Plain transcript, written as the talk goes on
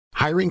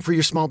Hiring for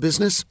your small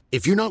business?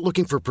 If you're not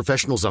looking for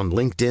professionals on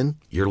LinkedIn,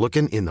 you're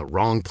looking in the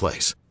wrong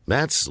place.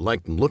 That's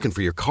like looking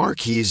for your car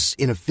keys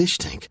in a fish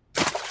tank.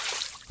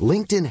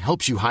 LinkedIn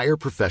helps you hire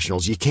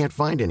professionals you can't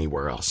find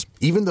anywhere else,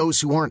 even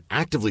those who aren't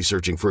actively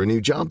searching for a new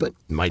job but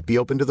might be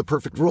open to the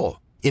perfect role.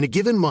 In a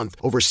given month,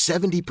 over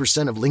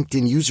 70% of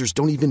LinkedIn users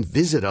don't even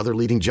visit other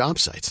leading job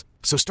sites.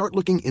 So start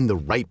looking in the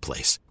right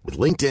place. With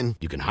LinkedIn,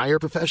 you can hire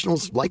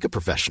professionals like a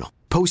professional.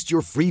 Post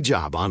your free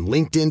job on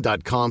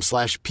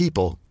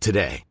linkedin.com/people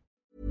today.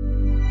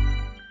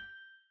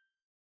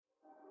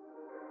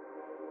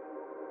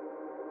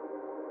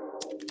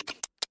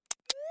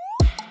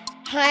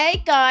 Hi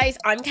guys,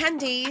 I'm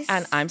Candice.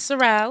 And I'm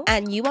Sorrel.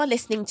 And you are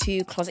listening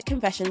to Closet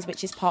Confessions,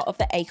 which is part of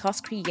the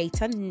Acast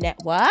Creator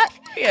Network.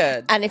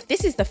 Good. And if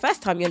this is the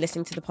first time you're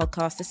listening to the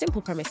podcast, the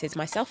simple premise is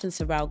myself and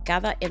Sorrel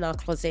gather in our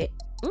closet.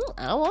 Okay,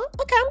 I'm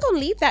going to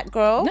leave that,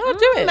 girl. No,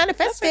 do it.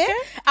 Manifest That's it.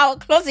 okay. Our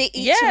closet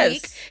each Yes.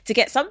 week to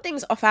get some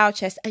things off our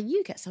chest and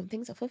you get some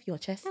things off of your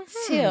chest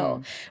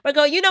too. But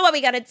girl, you know what we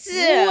got to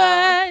do.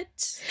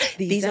 What?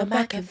 These are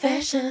my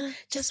confessions.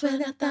 Just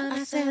when I thought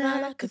I said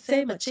all I could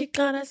say, my chick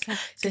on her side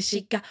said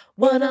she got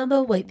one on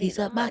the way. These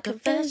are my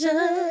confessions.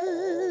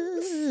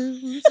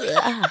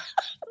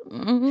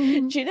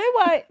 Do you know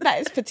why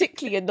that is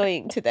particularly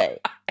annoying today?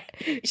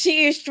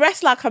 She is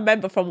dressed like a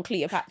member from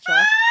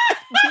Cleopatra.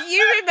 Do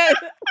you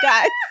remember,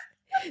 guys?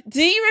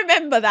 Do you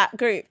remember that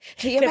group?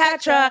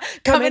 Cleopatra,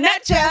 coming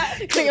at ya.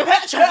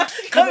 Cleopatra,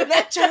 coming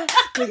at ya.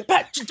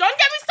 Cleopatra. Don't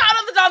get me started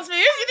on the dance moves.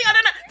 You think I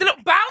don't know? The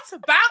little bounce.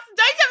 Don't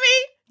get me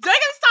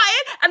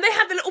started. And they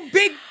have the little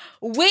big...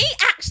 We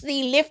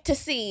actually lived to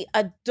see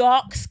a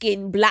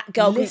dark-skinned black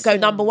girl group go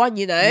number one,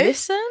 you know?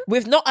 Listen.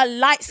 With not a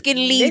light-skinned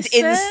lead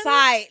in Listen.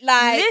 sight.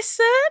 Like,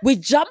 Listen. with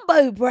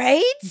jumbo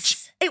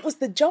braids. It was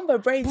the jumbo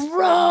braids.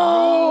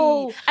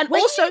 Bro. And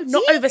When also you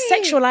not did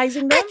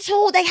over-sexualizing them. At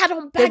all. They had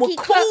on They baggy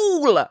were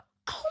cool. Oh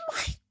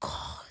my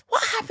God.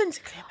 What happened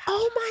to Cleopatra?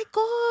 Oh my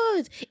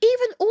God.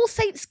 Even All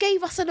Saints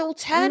gave us an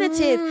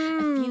alternative.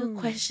 A few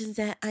questions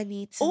that I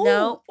need to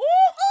know.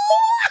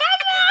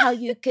 How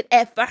you could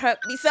ever hurt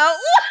me so.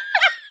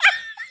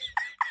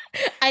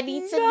 I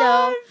need to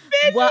know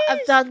what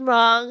I've done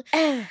wrong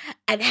and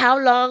how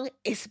long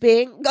it's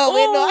been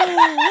going on.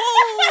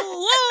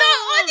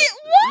 What?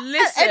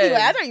 Listen.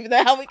 Anyway, I don't even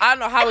know how we... I don't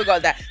know how we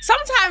got there.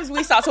 Sometimes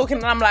we start talking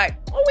and I'm like,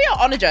 oh, we are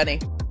on a journey.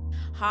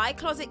 Hi,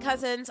 Closet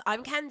Cousins.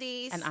 I'm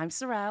Candice. And I'm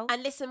Sorrel.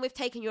 And listen, we've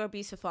taken your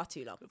abuse for far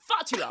too long.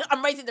 Far too long.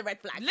 I'm raising the red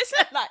flag. Listen.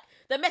 Like,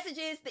 the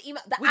messages, the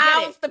email, the We get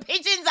owls, it. the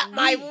pigeons at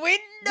my window. We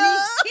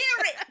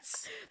hear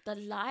it. The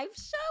live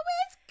show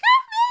is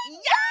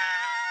coming.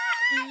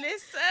 Yeah.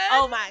 Listen.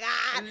 Oh my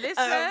God.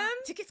 Listen.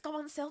 Tickets go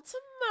on sale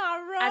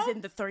tomorrow. As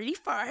in the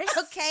 31st.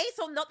 Okay,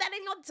 so not that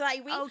in your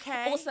diary.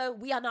 Okay. Also,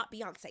 we are not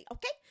Beyonce,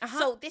 okay? Uh-huh.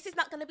 So this is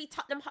not going to be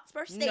Tottenham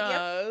Hotspur Stadium.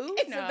 No,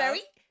 It's no. a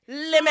very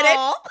Limited.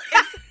 small...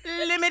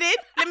 Limited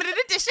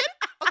edition.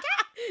 Okay.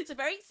 It's a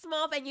very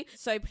small venue.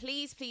 So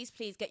please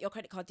get your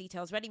credit card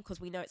details ready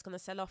because we know it's going to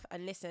sell off.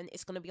 And listen,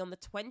 it's going to be on the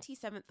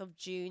 27th of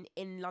June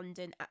in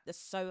London at the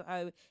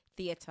Soho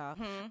Theatre.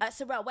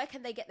 Sorrel, where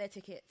can they get their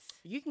tickets?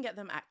 You can get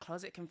them at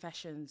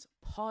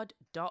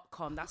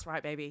closetconfessionspod.com. That's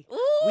right, baby. Ooh,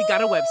 We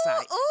got a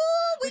website.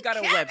 We got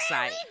a got it,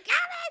 website. we got it.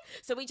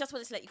 So we just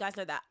wanted to let you guys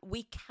know that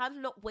we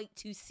cannot wait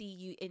to see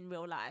you in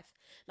real life.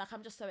 Like,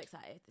 I'm just so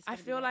excited. It's I gonna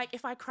be feel lit. like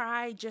if I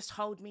cry, just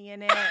hold me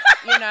in it.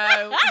 You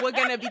know, we're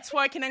going to be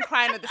twerking and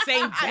crying at the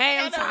same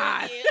damn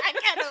time. I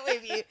cannot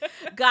with you.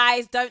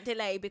 Guys, don't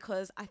delay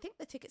because I think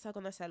the tickets are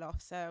going to sell off.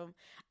 So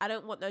I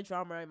don't want no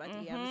drama in my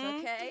DMs,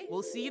 okay?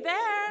 We'll see you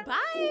there.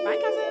 Bye.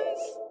 Bye, cousins.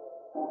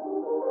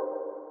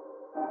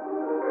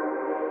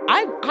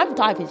 I'm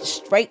diving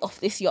straight off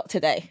this yacht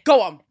today.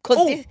 Go on. 'Cause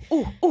Ooh, this-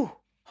 ooh.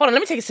 Hold on, let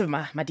me take a sip of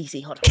my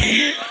DC. Hold on. Not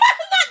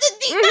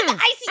the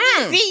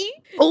ICDC.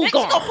 Oh, She's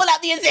God. gonna pull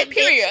out the Ozempic.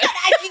 Period. Not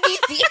the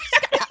ICDC.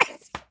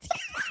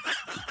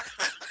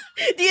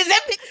 The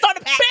Ozempic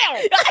starter pack. Bam.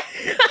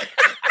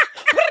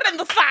 Put it in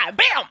the fire.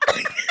 Bam.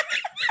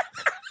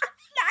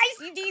 The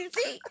ICDC.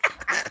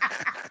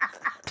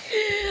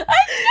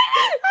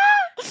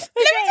 Let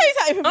me tell you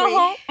something for me.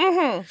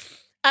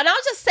 And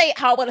I'll just say it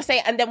how I want to say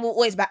it and then we'll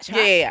always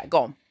backtrack. Yeah. Go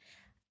on.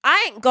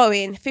 I ain't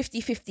going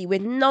 50-50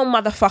 with no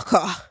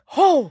motherfucker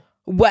Oh.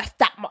 worth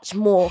that much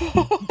more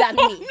than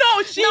me.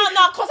 No, she...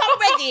 No, because I'm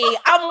ready.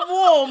 I'm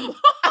warm,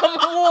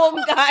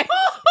 guys.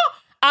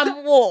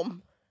 I'm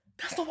warm.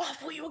 That's not what I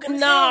thought you were going to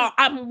No, say.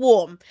 I'm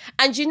warm.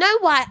 And you know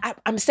why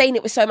I'm saying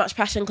it with so much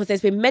passion? Because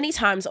there's been many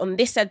times on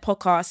this said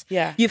podcast,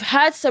 Yeah. you've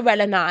heard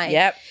Sorrel and I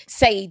Yep.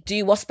 say,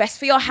 do what's best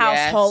for your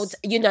household.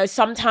 Yes. You know,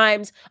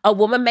 sometimes a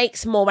woman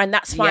makes more and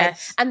that's fine.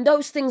 Yes. And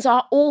those things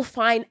are all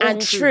fine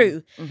and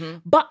true.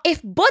 But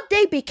if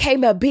Bode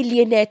became a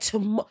billionaire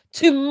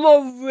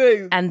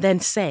tomorrow And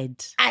then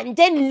said... and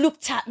then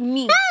looked at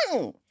me,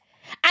 and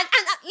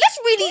let's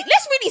really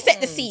set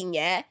the scene,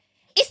 yeah?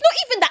 It's not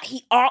even that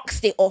he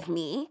asked it of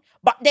me,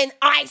 but then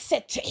I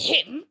said to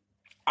him,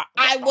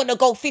 I want to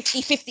go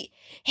 50-50.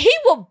 He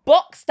will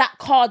box that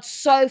card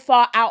so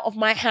far out of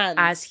my hands.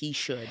 As he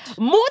should.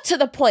 More to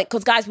the point,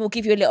 because guys, we'll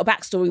give you a little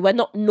backstory. We're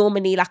not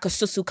normally like a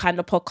susu kind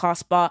of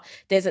podcast, but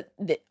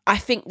I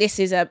think this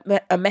is a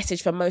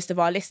message for most of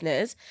our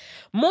listeners.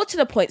 More to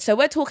the point. So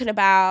we're talking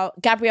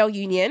about Gabrielle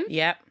Union.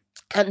 Yep.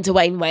 And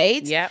Dwayne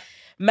Wade. Yep.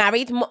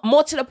 Married.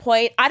 More to the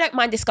point, I don't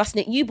mind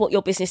discussing it. You brought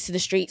your business to the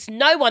streets.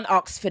 No one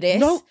asked for this.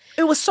 No,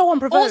 it was so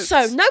unprovoked. Also,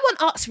 no one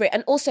asked for it.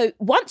 And also,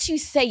 once you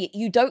say it,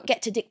 you don't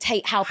get to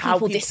dictate how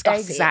people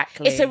discuss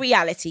exactly. it. It's a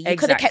reality. You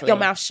could have kept your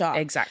mouth shut.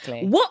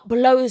 Exactly. What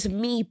blows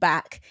me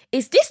back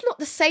is this not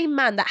the same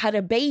man that had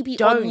a baby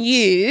on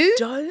you?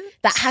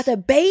 That had a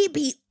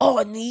baby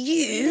on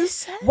you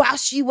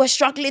whilst you were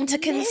struggling to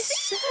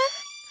conceive?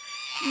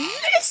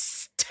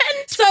 Listen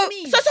So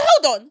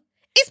hold on.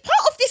 It's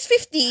part of this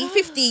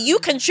 50-50 you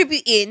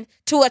contributing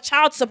to a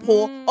child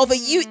support of a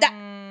youth that...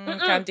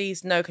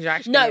 Candice, no, because you're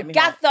actually No,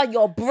 gather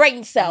your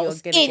brain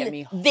cells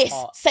in this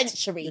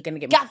century. You're going to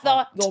get me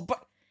gather your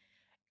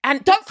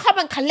and don't come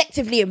and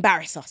collectively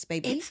embarrass us,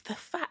 baby. It's the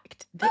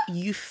fact that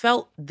you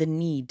felt the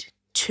need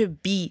to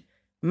be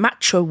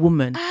macho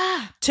woman,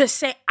 to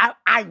say,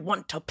 I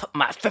want to put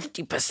my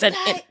 50%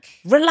 in.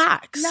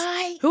 Relax.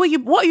 Who are you?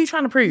 What are you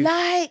trying to prove?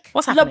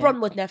 What's happening?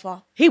 LeBron would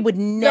never. He would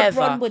never.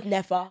 LeBron would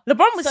never.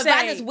 LeBron would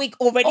Savannah's say... wig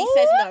already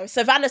says no.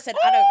 Savannah said,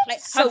 I don't play.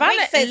 Her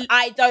wig says,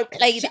 I don't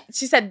play that.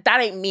 She said,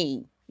 that ain't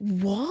me.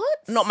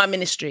 What? Not my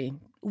ministry.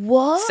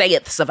 What? Say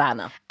it,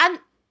 Savannah. And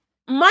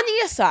money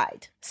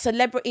aside,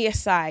 celebrity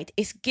aside,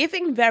 it's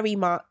giving very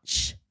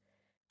much,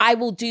 I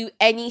will do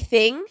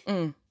anything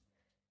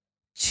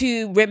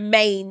to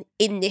remain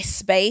in this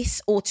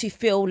space or to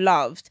feel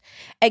loved.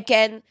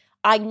 Again,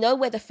 I know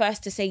we're the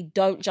first to say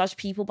don't judge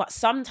people, but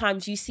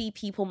sometimes you see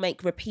people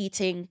make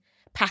repeating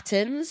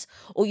patterns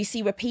or you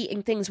see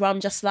repeating things where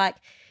I'm just like,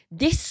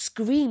 this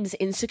screams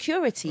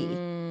insecurity.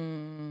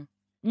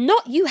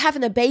 Not you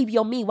having a baby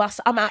on me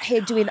whilst I'm out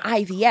here doing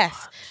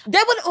IVF.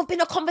 There wouldn't have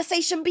been a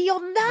conversation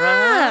beyond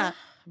that.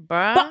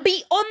 Bruh. But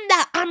beyond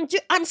that,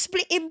 I'm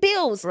splitting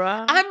bills.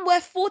 Bruh. I'm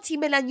worth 40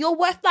 million. You're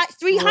worth like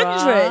 300.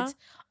 Bruh.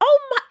 Oh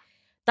my.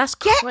 That's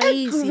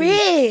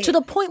crazy. To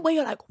the point where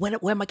you're like, where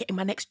am I getting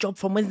my next job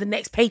from? When's the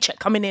next paycheck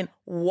coming in?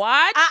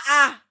 What?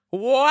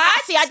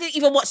 What? See, I didn't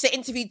even watch the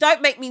interview.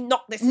 Don't make me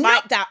knock this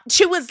mic down.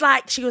 She was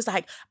like,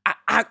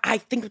 I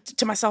think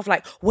to myself,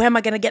 like, where am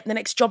I gonna get the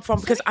next job from?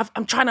 Because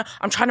I'm trying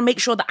to make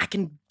sure that I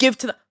can give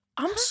to the.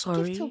 I'm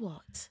sorry. Give to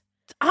what?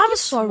 I'm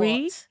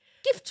sorry.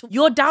 Give to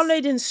You're what?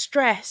 downloading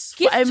stress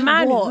Give for a to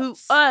man what? who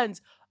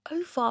earns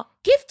over.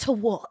 Give to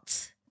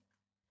what?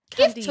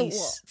 Give to Candice.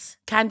 what?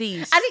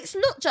 Candice. And it's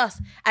not just,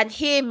 and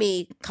hear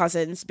me,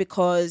 cousins,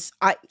 because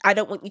I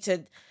don't want you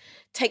to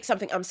take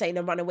something I'm saying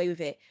and run away with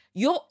it.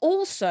 You're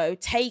also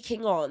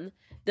taking on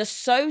the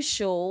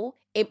social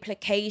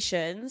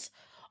implications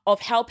of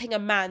helping a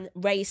man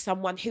raise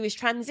someone who is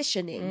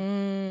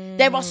transitioning.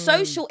 There are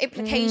social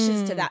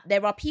implications to that.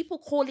 There are people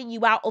calling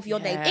you out of your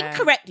name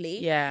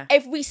incorrectly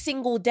every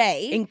single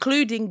day.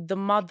 Including the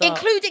mother.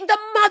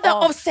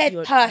 Of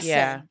said person.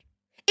 Yeah.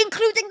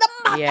 Including the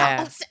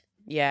mother of said.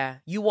 Yeah.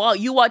 You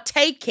are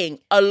taking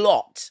a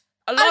lot.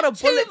 A lot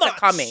of bullets are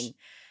coming.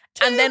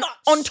 And then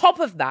on top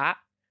of that,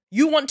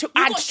 you want to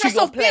add to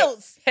your plate.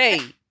 Bills. Hey,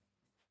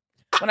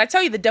 when I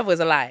tell you the devil is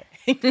a lie,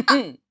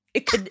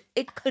 it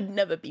could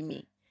never be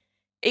me.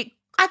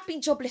 I'd be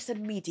jobless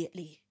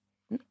immediately.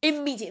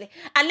 Immediately.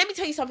 And let me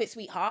tell you something,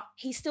 sweetheart.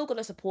 He's still going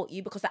to support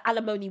you because the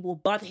alimony will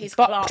bud his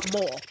clout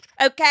more.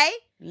 Okay?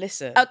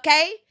 Listen.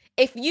 Okay?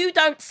 If you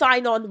don't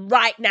sign on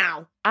right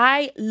now.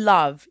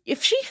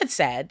 If she had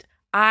said,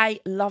 I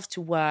love to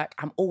work,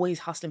 I'm always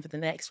hustling for the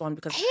next one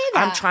because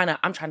I'm trying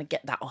to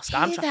get that Oscar.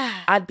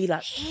 I'd be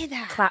like,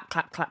 clap,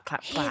 clap, clap,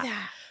 clap, clap.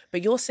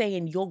 But you're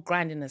saying you're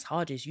grinding as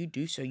hard as you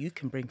do so you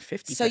can bring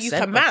 50%. So you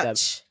can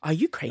match. Are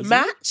you crazy?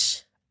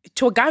 Match?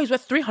 To a guy who's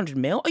worth 300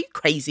 mil? Are you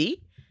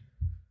crazy?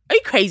 Are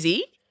you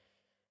crazy?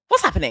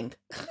 What's happening?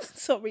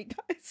 Sorry,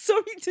 guys.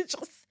 Sorry to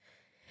just...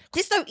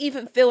 This don't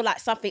even feel like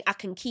something I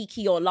can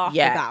kiki or laugh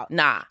about.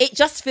 Nah. It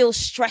just feels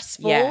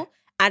stressful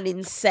and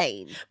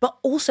insane. But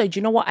also, do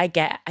you know what I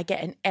get? I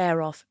get an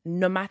air of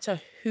no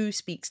matter who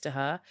speaks to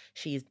her,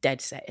 she is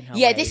dead set in her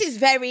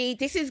ways.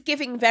 This is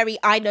giving very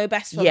I know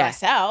best for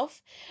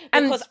myself.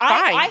 Because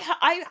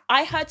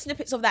I heard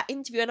snippets of that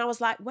interview and I was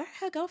like, where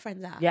are her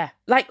girlfriends at? Yeah.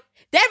 Like,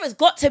 there has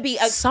got to be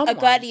a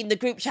girlie in the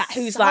group chat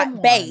who's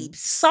like, babes.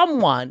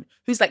 Someone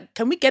who's like,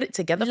 can we get it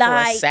together for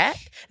a sec?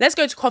 Let's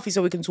go to coffee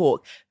so we can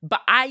talk.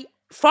 But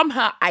from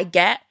her, I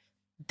get,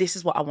 this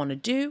is what I want to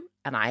do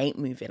and I ain't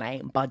moving. I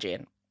ain't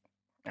budging.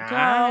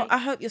 Girl, I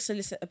hope your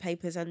solicitor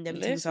papers and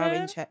them things are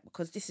in check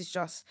because this is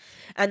just...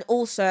 And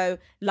also,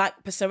 like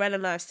Sorella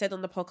and I have said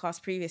on the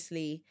podcast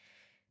previously,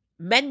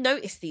 men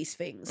notice these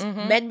things.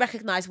 Mm-hmm. Men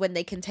recognise when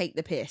they can take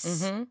the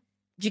piss. Mm-hmm. Do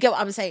you get what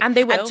I'm saying? And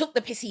they will. And took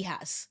the piss he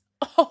has.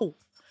 Oh,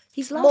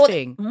 he's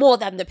laughing. More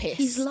than the piss.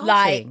 He's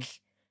laughing.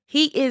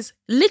 He is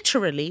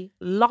literally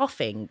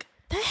laughing.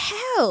 The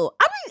hell?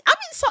 I'm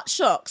in such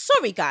shock.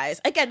 Sorry, guys.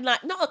 Again,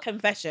 like, not a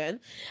confession.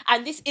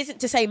 And this isn't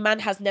to say man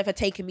has never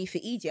taken me for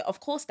idiot. Of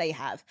course they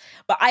have.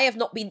 But I have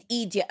not been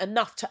idiot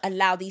enough to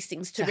allow these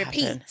things to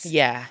repeat. Happen.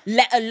 Yeah.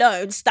 Let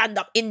alone stand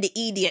up in the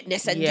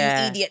idiotness and do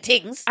idiot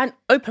things. And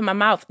open my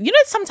mouth. You know,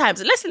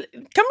 sometimes, can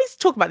we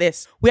talk about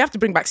this? We have to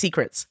bring back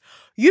secrets.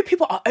 You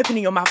people are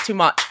opening your mouth too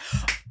much.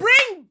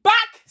 Bring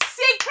back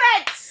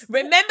secrets!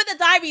 Remember the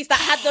diaries that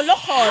had the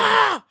lock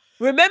on?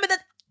 Remember that?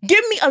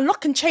 Give me a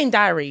lock and chain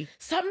diary.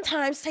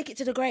 Sometimes take it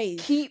to the grave.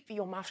 Keep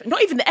your mouth shut.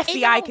 Not even the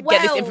FBI could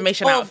get this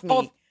information out of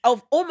me.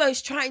 Of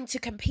almost trying to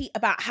compete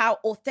about how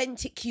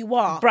authentic you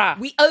are. Bruh.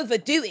 We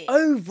overdo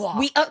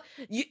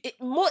it.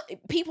 More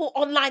people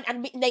online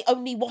admitting they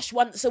only wash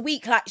once a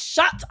week. Like,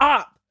 shut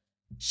up.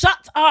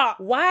 Shut up.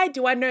 Why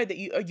do I know that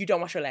you don't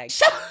wash your legs?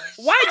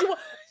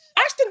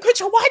 Ashton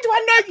Kutcher, why do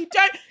I know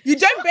you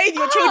don't bathe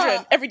your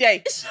children every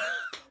day?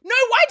 No,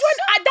 why do I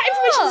know? That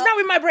information is now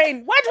in my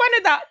brain. Why do I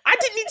know that? I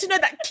didn't need to know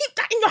that. Keep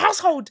that in your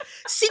household.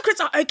 Secrets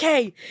are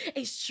okay.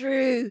 It's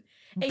true.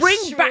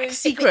 Bring back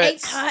secrets. If it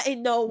ain't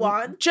hurting no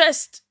one.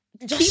 Just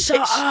keep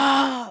shut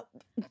up.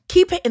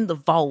 Keep it in the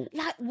vault.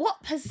 Like,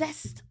 what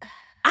possessed...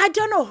 I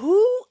don't know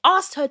who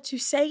asked her to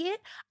say it.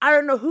 I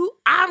don't know who.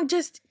 I'm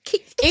just...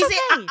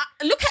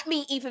 Look at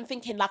me even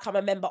thinking like I'm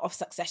a member of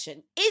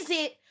Succession. Is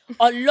it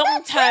a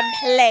long-term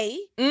play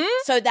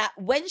so that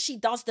when she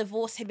does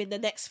divorce him in the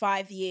next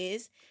 5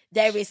 years,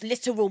 there is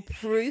literal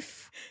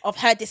proof of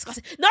her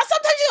discussing? Now,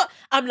 sometimes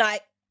I'm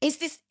like, is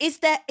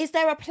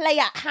there a play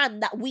at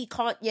hand that we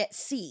can't yet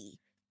see?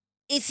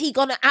 Is he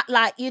gonna act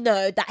like,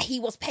 that he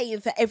was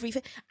paying for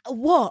everything?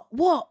 What?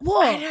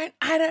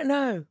 I don't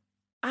know.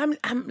 I'm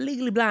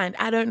legally blind.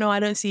 I don't know. I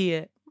don't see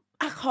it.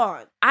 I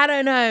can't. I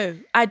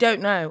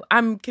don't know.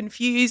 I'm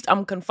confused.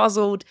 I'm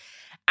confuzzled.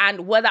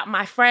 And were that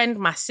my friend,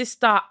 my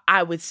sister,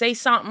 I would say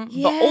something.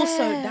 Yeah. But also,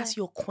 that's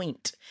your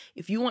quaint.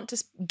 If you want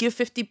to give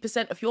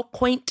 50% of your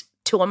quaint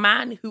to a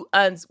man who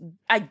earns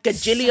a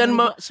gajillion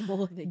much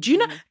more than do you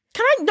know?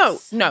 Can I?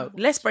 No.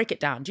 Let's break it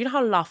down. Do you know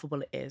how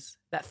laughable it is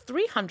that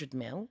 300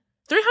 million,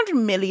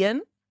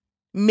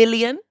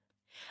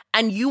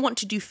 and you want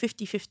to do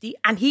 50-50,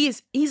 and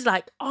he's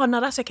like, oh no,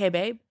 that's okay,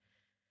 babe.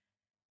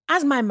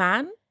 As my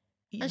man,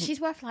 and she's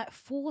worth like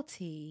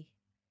 40.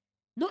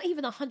 Not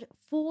even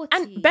 140.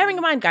 And bearing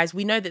in mind, guys,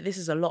 we know that this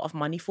is a lot of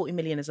money. 40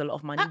 million is a lot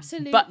of money.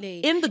 Absolutely. But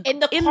in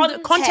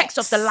the context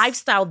of the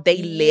lifestyle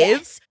they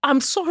live, I'm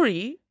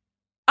sorry.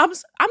 I'm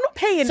not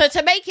paying. So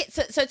to make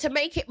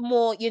it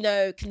more,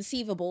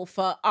 conceivable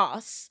for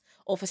us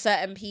or for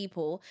certain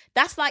people,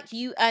 that's like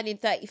you earning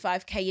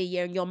 35k a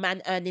year and your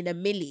man earning $1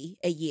 million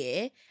a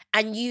year,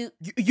 and you're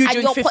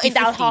putting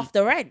down half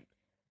the rent.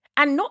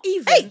 And not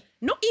even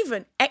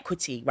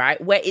equity, right?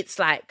 Where it's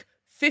like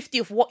 50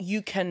 of what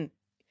you can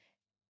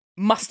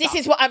muster. This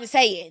is what I'm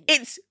saying.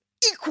 It's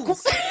equal.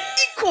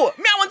 Equal.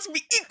 Me, I want to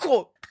be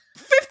equal.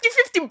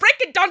 50-50, break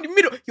it down the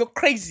middle. You're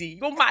crazy.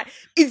 You're mad.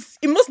 It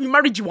must be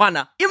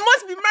marijuana. It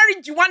must be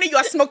marijuana you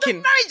are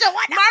smoking.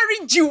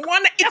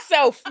 Marijuana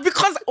itself.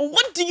 Because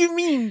what do you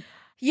mean?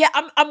 Yeah,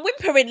 I'm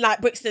whimpering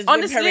like Brixton's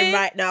whimpering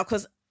right now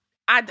because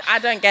I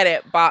don't get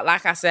it. But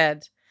like I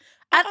said,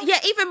 yeah,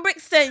 even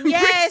Brixton.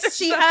 Yes,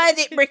 Brixton, she heard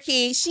it,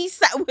 Bricky. She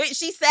said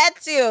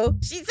to.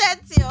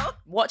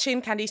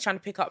 Watching Candice trying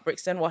to pick up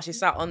Brixton while she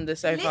sat on the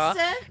sofa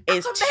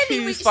is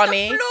too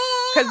funny.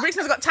 Because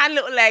Brixton's got tiny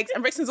little legs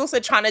and Brixton's also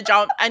trying to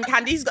jump, and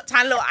Candice's got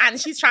tiny little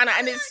hands. She's trying to,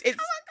 and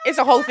it's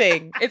a whole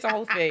thing. It's a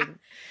whole thing.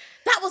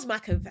 That was my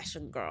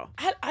confession, girl.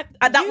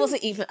 That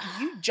wasn't even.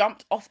 You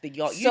jumped off the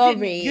yacht.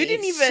 Sorry. You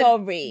didn't even.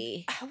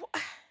 Sorry.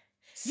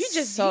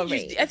 It's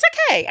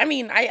okay. I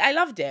mean, I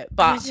loved it,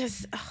 but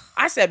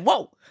I said,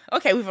 whoa,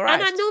 okay, we've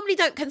arrived. And I normally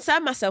don't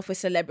concern myself with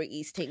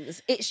celebrities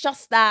things. It's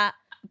just that.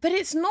 But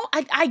it's not,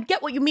 I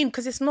get what you mean,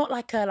 because it's not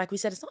like we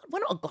said, we're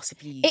not a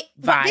gossipy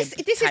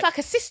vibe. This is like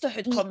a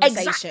sisterhood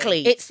conversation.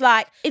 Exactly. It's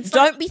like,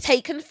 don't be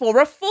taken for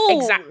a fool.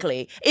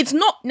 Exactly. It's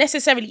not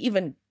necessarily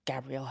even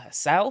Gabrielle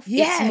herself.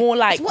 Yeah. It's more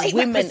like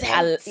women.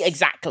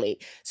 Exactly.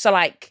 So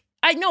like,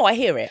 I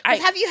hear it.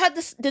 Have you heard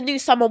the new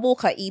Summer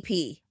Walker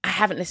EP? I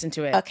haven't listened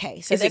to it.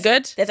 Okay. So is it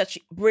good? There's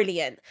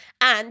brilliant.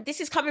 And this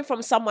is coming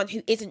from someone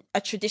who isn't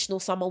a traditional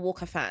Summer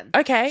Walker fan.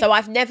 Okay. So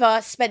I've never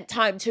spent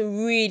time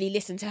to really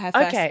listen to her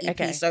first EP.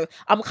 Okay. So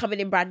I'm coming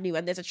in brand new.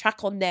 And there's a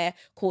track on there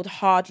called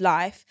Hard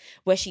Life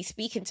where she's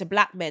speaking to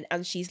black men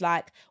and she's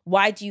like,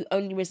 why do you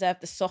only reserve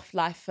the soft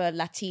life for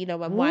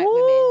Latino and white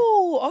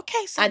women?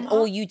 Okay. Summer. And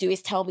all you do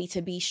is tell me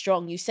to be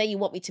strong. You say you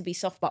want me to be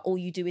soft, but all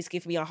you do is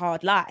give me a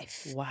hard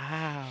life.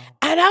 Wow.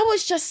 And I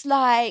was just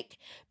like,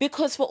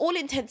 because for all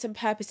intents and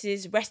purposes,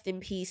 rest in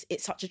peace,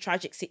 it's such a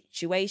tragic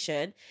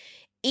situation.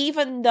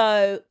 Even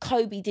though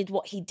Kobe did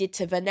what he did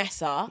to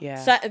Vanessa,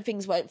 certain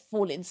things won't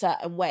fall in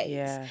certain ways.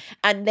 Yeah.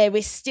 And there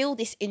is still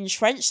this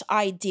entrenched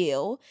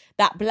ideal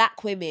that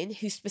black women,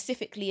 who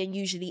specifically and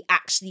usually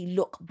actually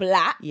look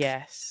black,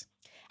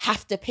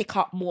 have to pick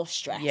up more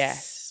stress.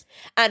 Yes.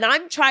 And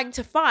I'm trying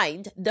to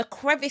find the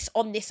crevice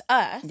on this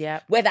earth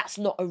where that's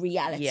not a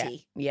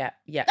reality. Yeah.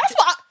 That's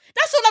what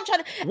I'm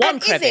trying to... One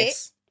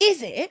crevice.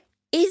 Is it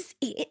is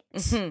it?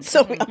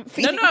 Sorry, I'm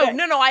feeling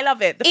No, I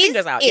love it. The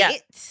fingers out.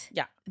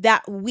 Yeah.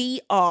 That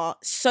we are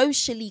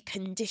socially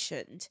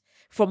conditioned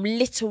from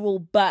literal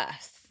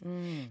birth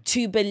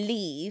to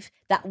believe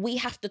that we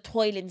have to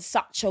toil in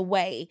such a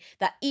way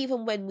that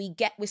even when we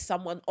get with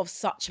someone of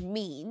such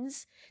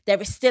means, there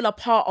is still a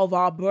part of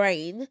our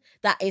brain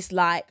that is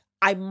like,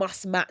 I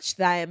must match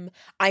them.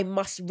 I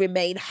must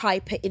remain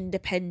hyper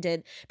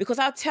independent. Because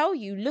I'll tell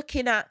you,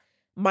 looking at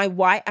my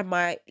white and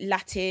my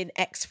Latin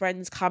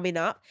ex-friends coming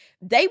up,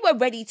 they were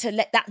ready to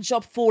let that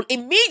job fall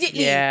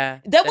immediately. Yeah.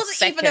 There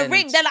wasn't even a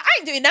ring. They're like, I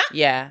ain't doing that.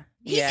 Yeah.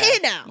 He's here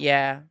now.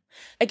 Yeah.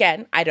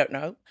 Again, I don't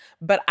know.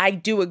 But I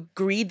do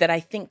agree that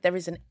I think there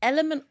is an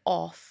element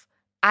of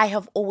I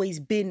have always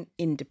been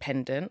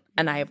independent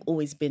and I have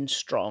always been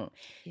strong.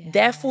 Yeah.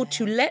 Therefore,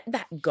 to let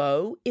that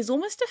go is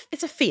almost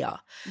it's a fear.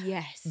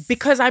 Yes.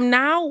 Because I'm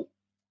now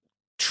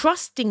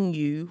trusting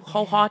you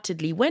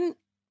wholeheartedly when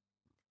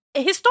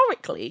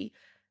historically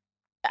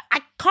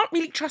I can't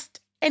really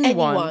trust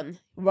anyone.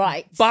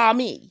 Right. Bar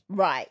me.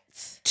 Right.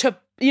 To,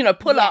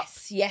 pull up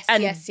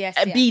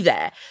and be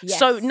there. Yes.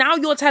 So now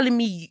you're telling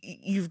me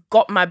you've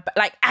got my,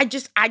 like, I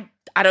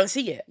don't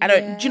see it. I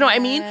don't, do you know what I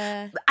mean?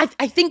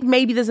 I think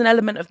maybe there's an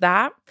element of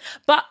that.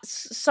 But,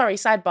 sorry,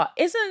 sidebar,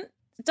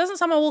 doesn't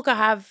Summer Walker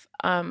have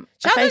a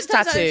face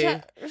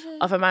tattoo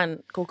of a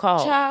man called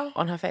Carl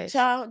on her face?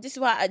 This is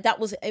why that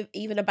was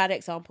even a bad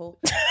example.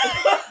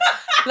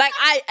 Like,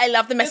 I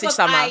love the message,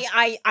 Summer.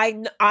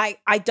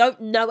 I don't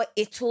know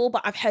it all,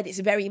 but I've heard it's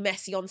very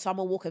messy on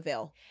Summer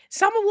Walkerville.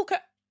 Summer Walker,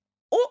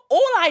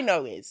 all I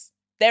know is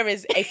there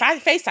is a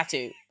face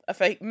tattoo of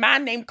a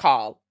man named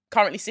Carl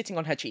currently sitting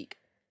on her cheek.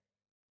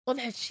 On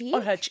her cheek?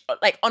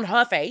 On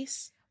her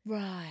face.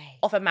 Right.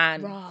 Of a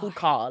man called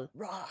Carl.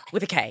 Right.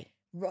 With a K.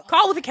 Right.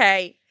 Carl with a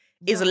K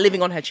is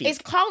living on her cheek. Is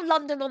Carl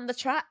London on the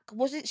track?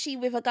 Wasn't she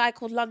with a guy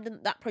called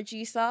London, that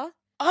producer?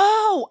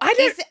 Oh, I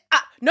don't...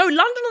 no, London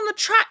on the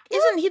track.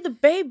 Isn't he the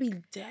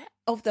baby dad?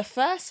 Of the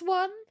first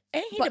one?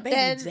 Ain't he the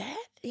baby dad?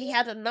 He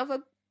had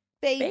another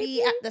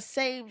baby at the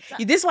same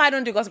time. This is why I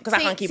don't do gossip, because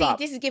I can't keep up.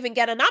 This is giving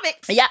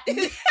Getonomics. Yeah. This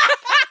is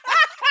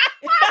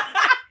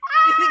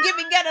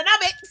giving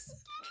Getonomics.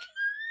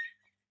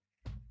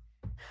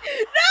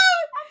 No,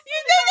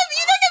 you don't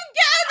give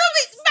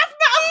Getonomics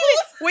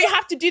mathematics. We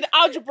have to do the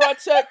algebra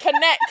to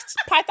connect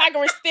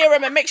Pythagoras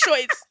theorem and make sure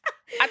it's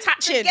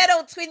attaching. The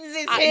ghetto twins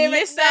is here.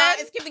 Listen.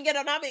 It's giving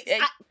Getonomics.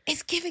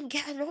 It's giving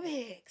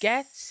Getonomics.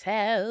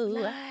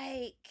 Ghetto.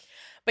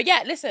 But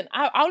yeah, listen,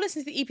 I'll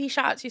listen to the EP.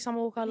 Shout out to you, Summer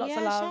Walker. Lots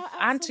of love.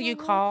 And to you,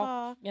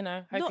 Carl.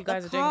 Hope you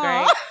guys are doing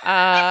great.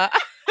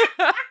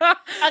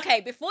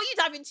 Okay, before you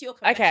dive into your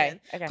confession,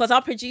 because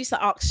our producer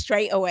asked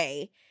straight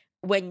away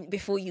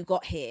before you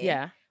got here.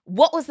 Yeah.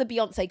 What was the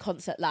Beyonce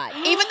concert like?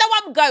 Even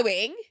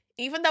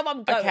though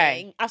I'm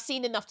going, I've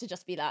seen enough to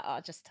just be like,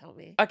 just tell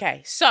me.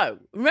 Okay, so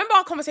remember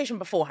our conversation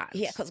beforehand?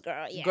 Yeah, because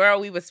girl,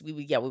 we was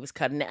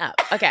cutting it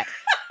up. Okay.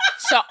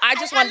 So I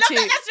just want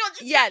to,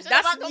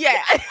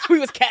 we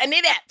was cutting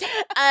it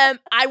up.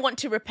 I want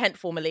to repent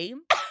formally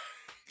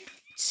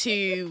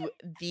to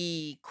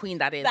the queen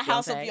that is the Beyonce,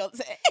 house of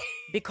Beyonce,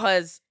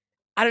 because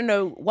I don't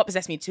know what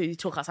possessed me to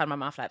talk outside my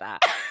mouth like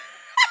that.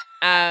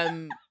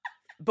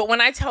 But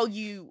when I tell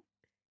you,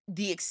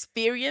 the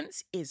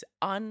experience is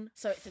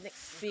so it's an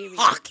experience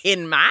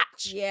fucking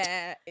match.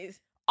 Yeah, it's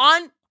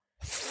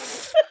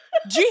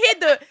Do you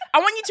hear I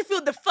want you to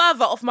feel the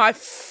fervor of my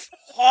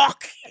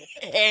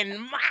fucking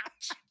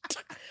match.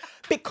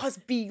 Because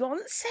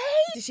Beyonce?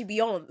 Did she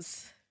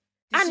Beyonce?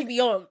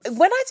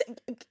 When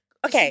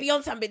okay. Did she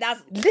Beyonce and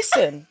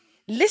bedazzled?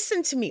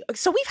 Listen to me.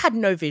 So we've had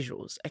no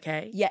visuals,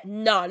 okay? Yeah,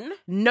 none.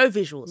 No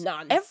visuals.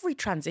 None. Every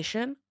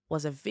transition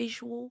was a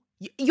visual.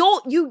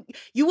 You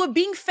were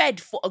being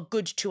fed for a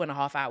good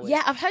 2.5 hours.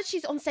 Yeah, I've heard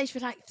she's on stage for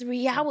like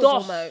 3 hours the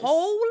almost.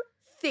 Whole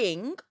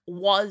thing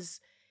was,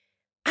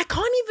 I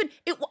can't even,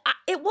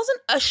 it wasn't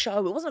a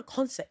show, it wasn't a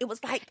concert, it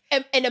was like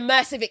an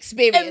immersive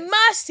experience. An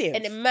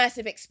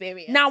immersive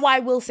experience. Now I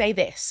will say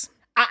this.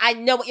 I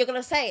know what you're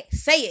going to say.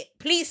 Say it.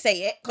 Please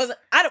say it, because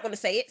I don't want to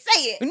say it.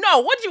 Say it. No,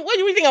 what do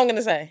you think I'm going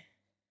to say?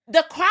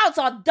 The crowds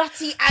are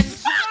dirty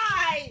and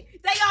dry.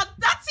 They are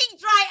dirty,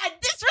 dry, and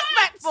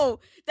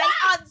disrespectful. They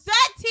are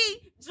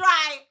dirty,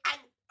 dry,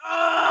 and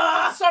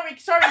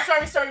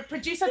Sorry.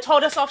 Producer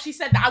told us off. She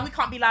said that we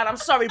can't be loud. I'm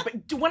sorry, but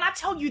when I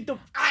tell you the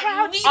crowd,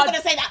 I knew you were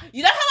gonna say that.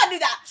 You know how I knew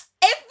that?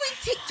 Every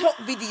TikTok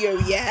video,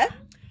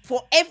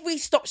 for every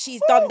stop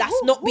she's done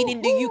that's not been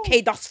in the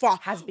UK thus far,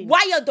 has been.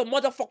 Why are the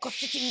motherfuckers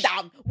sitting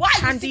down? Why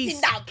are you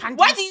sitting down? Candice,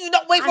 why do you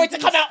not wait for it to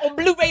come out on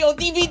Blu-ray or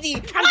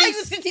DVD? Why are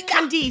you sitting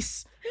down?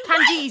 Candice.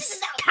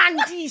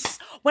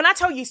 When I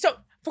tell you, so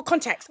for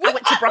context, I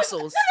went to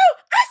Brussels.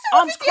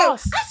 I saw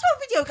a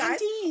video, guys,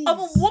 of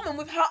a woman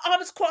with her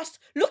arms crossed,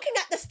 looking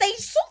at the stage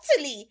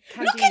saltily,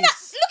 looking at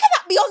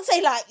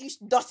Beyonce like, you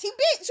dirty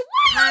bitch.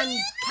 Why are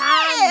you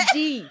there?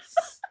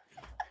 Candice.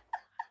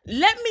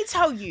 Let me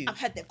tell you. I've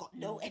heard they've got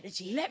no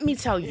energy. Let me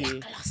tell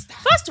you.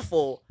 First of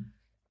all,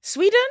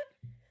 Sweden,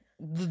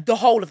 the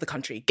whole of the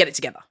country, get it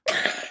together.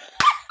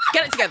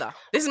 Get it together.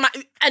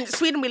 And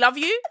Sweden, we love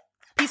you.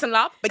 peace and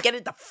love, but get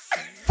it the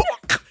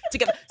fuck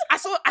together. I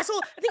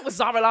think it was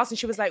Zara Larson.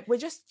 She was like, we're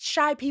just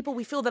shy people.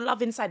 We feel the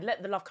love inside.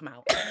 Let the love come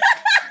out.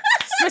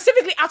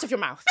 Specifically out of your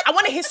mouth. I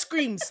want to hear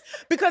screams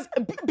because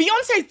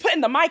Beyonce's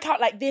putting the mic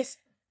out like this.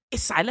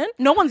 It's silent.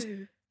 No one's...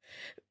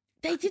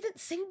 They didn't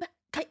sing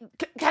back.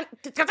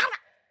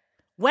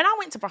 When I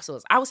went to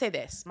Brussels, I will say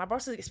this. My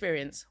Brussels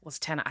experience was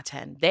 10 out of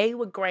 10. They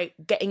were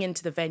great getting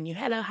into the venue.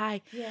 Hello,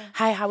 hi. Yeah.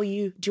 Hi, how are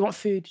you? Do you want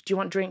food? Do you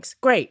want drinks?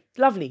 Great.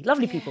 Lovely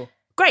people.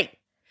 Great.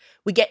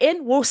 We get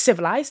in, we're all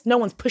civilized. No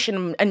one's pushing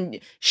them and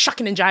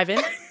shucking and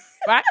jiving,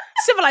 right?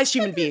 Civilized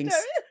human beings.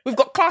 We've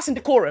got class and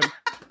decorum.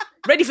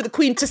 Ready for the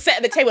queen to sit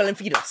at the table and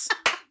feed us.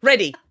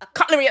 Ready.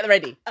 Cutlery at the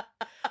ready.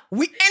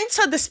 We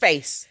enter the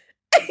space.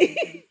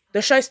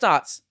 The show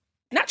starts.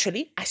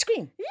 Naturally, I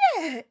scream.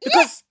 Yeah.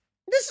 Because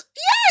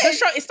the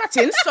show is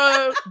starting,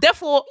 so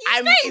therefore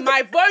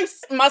my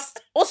voice must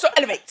also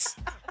elevate.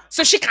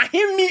 So she can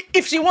hear me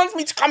if she wants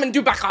me to come and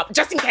do backup,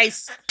 just in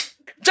case.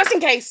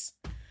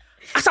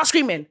 I start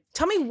screaming.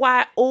 Tell me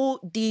why all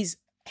these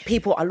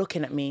people are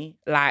looking at me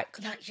like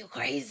you're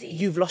crazy.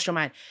 You've lost your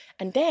mind.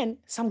 And then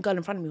some girl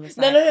in front of me was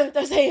like... No,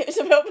 don't say it. It's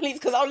about police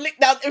because I'll lick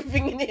down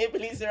everything in here,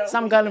 police.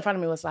 Some girl in front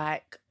of me was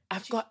like,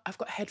 I've got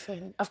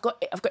headphones. I've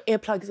got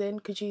earplugs in.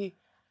 Could you...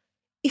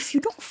 If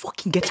you don't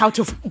fucking get out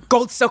of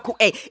Gold Circle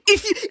A,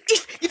 if you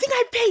think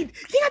I paid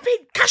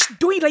cash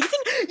doing, like you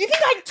think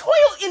I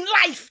toil in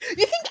life,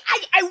 you think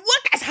I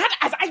work as hard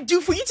as I do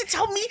for you to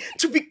tell me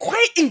to be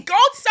quiet in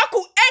Gold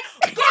Circle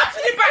A, go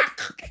to the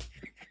back.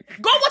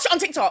 Go watch it on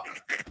TikTok.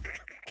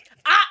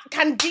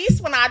 Candice,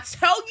 when I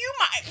tell you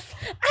I knew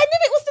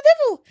it was the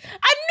devil.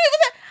 I knew it was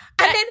that.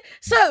 And then,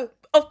 so,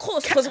 of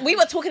course, because we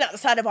were talking out the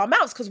side of our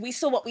mouths because we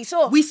saw what we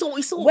saw. We saw what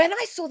we saw. When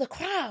I saw the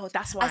crowd,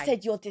 that's why I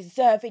said, you're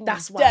deserving,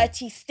 that's you why.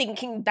 Dirty,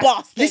 stinking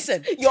bastard.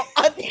 Listen. You're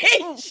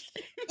unhinged.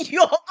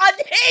 You're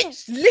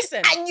unhinged.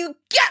 Listen. And you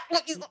get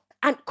what you...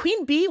 And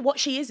Queen Bee, what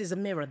she is a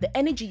mirror. The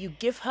energy you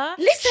give her,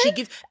 listen. She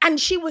gives... And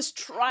she was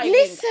trying.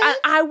 Listen. And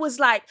I was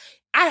like,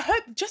 I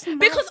hope just...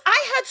 Because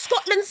I heard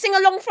Scotland sing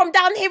along from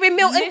down here in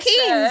Milton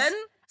Keynes.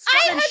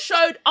 Scotland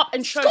showed up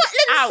and showed out.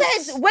 Scotland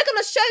says, we're going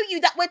to show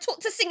you that we're taught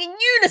to sing in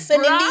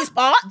unison in these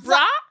parts.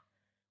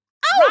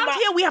 Around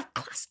here we have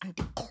class and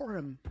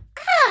decorum.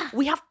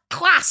 We have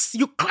class.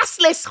 You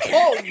classless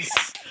hoes.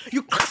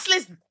 You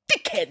classless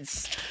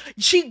dickheads.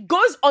 She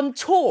goes on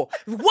tour.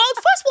 First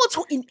world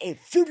tour in a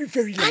very,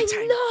 very long time.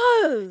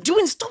 I know.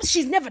 Doing stops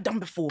she's never done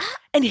before.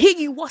 And here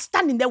you were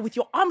standing there with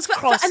your arms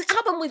crossed. For an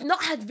album we've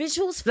not had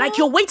visuals for. Like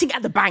you're waiting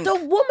at the bank. The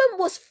woman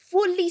was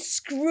fully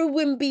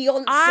screwing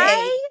Beyonce.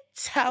 I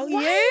tell you.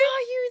 Why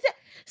are you there?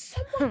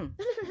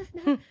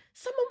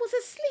 Someone was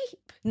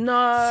asleep.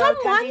 No,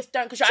 someone Candice,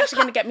 don't, because you're actually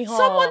going to get me home.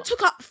 Someone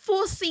took up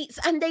 4 seats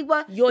and they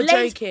were You're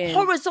laid joking.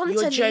 horizontally.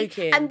 You're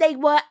joking. And they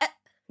were...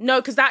 No,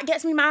 because that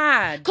gets me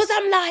mad. Because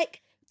I'm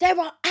like, there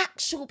are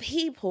actual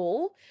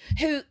people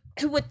who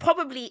would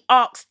probably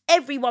ask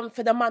everyone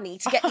for the money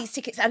to get these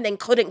tickets and then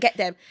couldn't get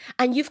them.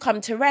 And you've come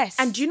to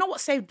rest. And do you know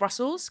what saved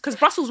Brussels? Because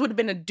Brussels would have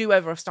been a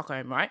do-over of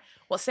Stockholm, right?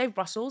 What saved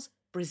Brussels?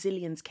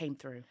 Brazilians came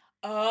through.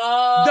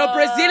 Oh, the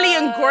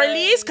Brazilian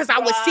girlies, because I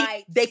was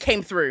seeing they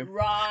came through.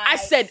 Right. I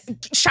said,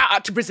 shout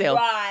out to Brazil.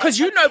 Because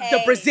you know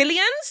the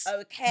Brazilians,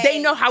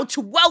 they know how to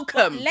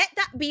welcome. But let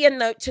that be a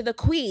note to the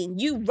Queen.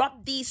 You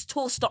rub these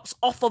tour stops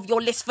off of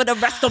your list for the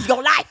rest of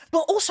your life.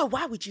 But also,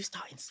 why would you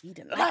start in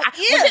Sweden? Was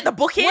it the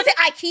booking? Was it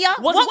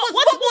IKEA? What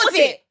was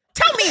it?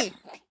 Tell me.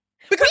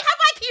 Because we have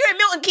IKEA in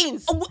Milton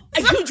Keynes.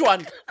 A huge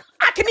one.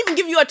 I can even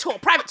give you a tour,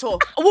 private tour.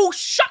 We'll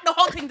shut the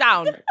whole thing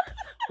down.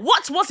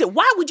 What was it?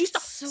 Why would you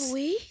stop?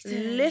 Sweet.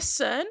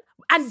 Listen.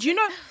 And you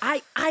know,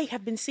 I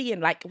have been seeing,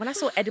 like, when I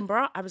saw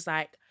Edinburgh, I was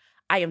like,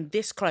 I am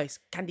this close,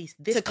 Candice,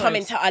 this to close. Come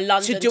into a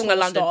London to doing a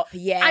London stop.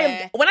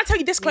 Yeah. When I tell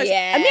you this close,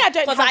 and me, I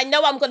don't because I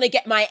know I'm going to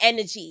get my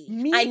energy.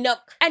 I know.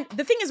 And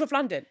the thing is with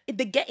London,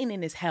 the getting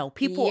in is hell.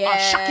 People are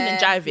shucking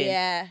and jiving.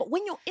 Yeah. But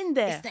when you're in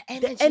there,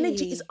 the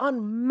energy is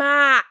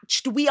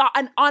unmatched. We are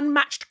an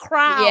unmatched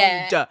crowd.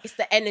 Yeah. It's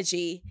the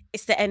energy.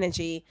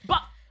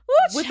 But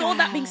with all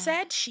that being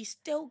said, she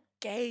still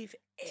gave it.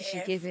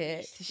 Did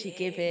she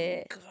give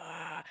it?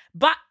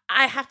 But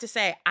I have to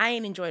say, I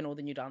ain't enjoying all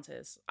the new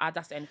dancers.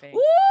 That's the only thing.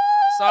 Ooh,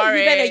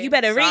 sorry. You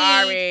better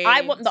read.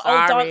 I want the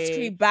old dance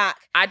crew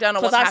back. I don't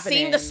know what's happening. Because I've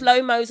seen the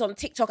slow-mos on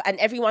TikTok and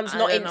everyone's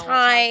not in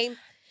time.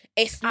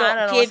 It's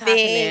not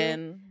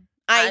giving.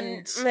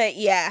 And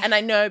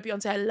I know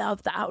Beyonce, I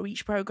love the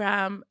outreach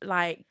program.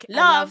 Like, I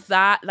love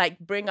that. Like,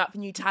 bring up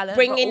new talent.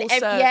 Bring in,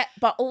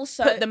 but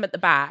also put them at the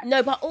back.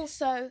 No, but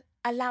also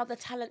allow the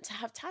talent to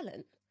have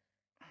talent.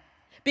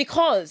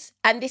 Because,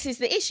 and this is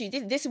the issue,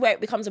 this is where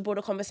it becomes a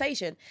broader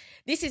conversation.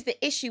 This is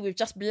the issue with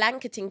just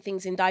blanketing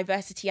things in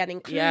diversity and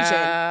inclusion.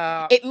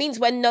 Yeah. It means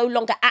we're no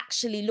longer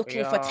actually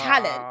looking for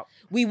talent.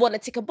 We want to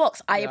tick a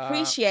box. I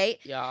appreciate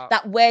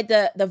that where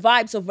the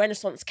vibes of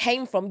Renaissance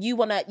came from. You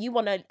wanna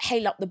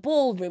hail up the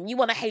ballroom. You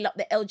wanna hail up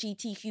the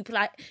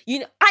LGBTQ+.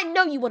 I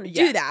know you want to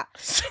do that.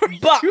 Sorry,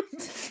 but you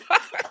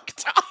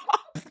fucked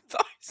up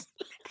those.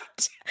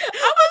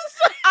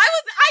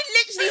 I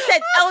literally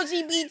said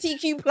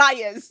LGBTQ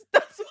pliers.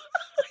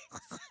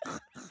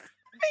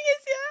 thing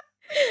is,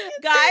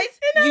 guys,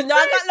 you know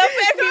I got love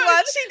for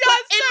everyone. She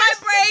does. In my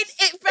brain,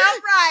 it felt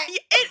right.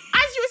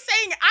 As you were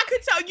saying it, I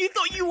could tell you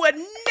thought you were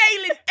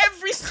nailing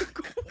every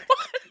single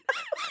one.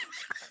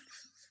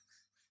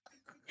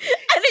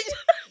 And it's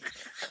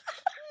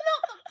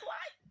not the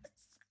point.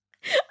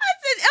 I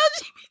said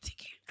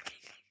LGBTQ.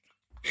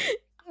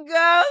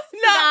 Girls,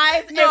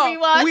 guys,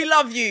 everyone. We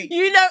love you.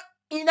 You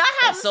know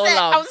how it's all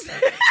love.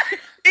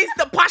 It's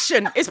the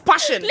passion. It's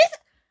passion.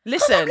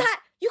 Listen. I'm like,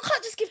 you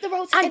can't just give the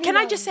role to anyone. And can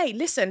I just say,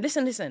 listen.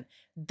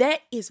 There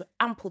is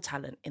ample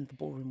talent in the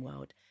ballroom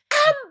world.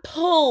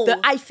 Ample.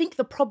 I think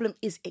the problem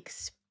is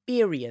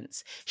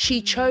experience.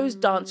 She chose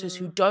dancers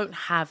who don't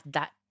have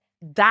that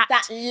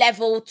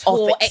level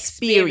tour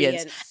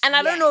experience. And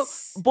I don't know,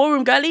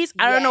 ballroom girlies,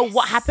 I don't know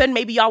what happened.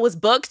 Maybe y'all was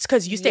booked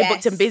because you stay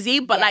booked and busy.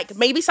 But like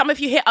maybe some of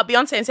you hit up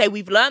Beyonce and say,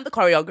 we've learned the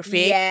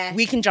choreography. Yeah.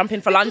 We can jump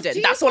in for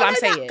London. That's all I'm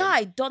saying. That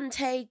guy,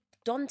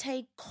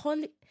 Dante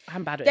Collins.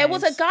 I'm bad at There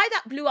names. was a guy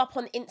that blew up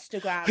on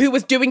Instagram who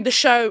was doing the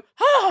show.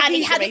 And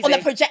he had it on the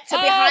projector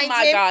behind him. Oh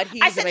my God,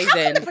 he's amazing. How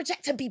can the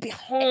projector be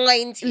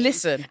behind him?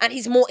 Listen. And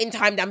he's more in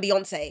time than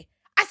Beyonce.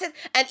 I said,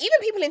 and even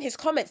people in his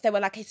comments, they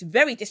were like, it's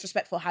very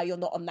disrespectful how you're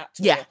not on that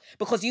tour. Yeah.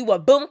 Because you were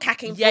boom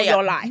cacking for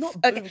your life.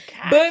 Not boom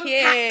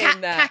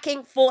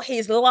cacking for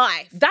his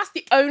life. That's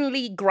the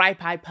only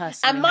gripe I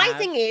personally And my have.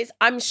 thing is,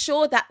 I'm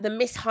sure that the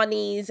Miss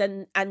Honeys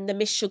and the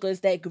Miss Sugars,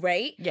 they're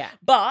great. Yeah.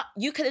 But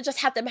you could have just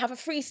had them have a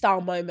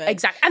freestyle moment.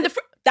 Exactly. And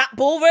that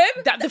ballroom.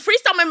 The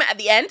freestyle moment at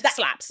the end, that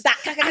slaps.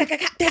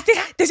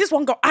 There's this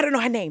one girl, I don't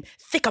know her name,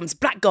 Thickums,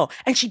 black girl,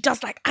 and she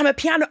does like, I'm a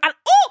piano, and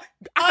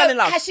I fell in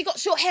love. Has she got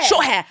short hair?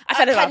 Short hair. I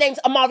fell in love. Her name's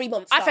Amari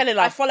Monster. I fell in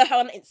love. I follow her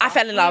on Instagram. I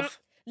fell in love.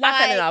 I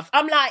fell in love.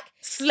 I'm like,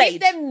 Slade.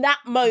 give them that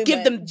moment.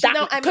 Give them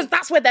that, because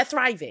that's where they're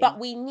thriving. But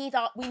we need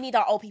our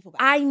old people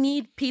back. I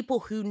need people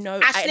who know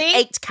Ashley, an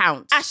 8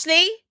 count.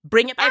 Ashley,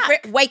 bring it back.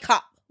 Everett, wake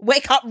up.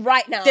 Wake up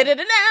right now.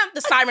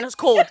 The siren has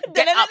called.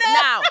 Get up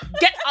now.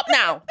 Get up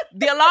now.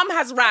 The alarm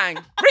has rang.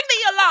 Ring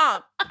the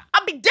alarm.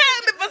 I'll be damned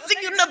if I sing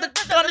you another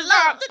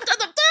alarm.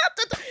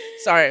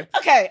 Sorry.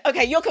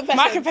 Okay, your confession.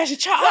 My confession.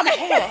 Child,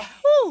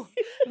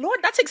 Lord,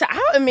 that takes it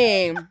out of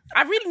me.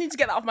 I really need to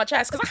get that off my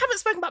chest because I haven't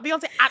spoken about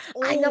Beyonce at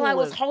all. I know, I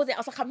was holding. I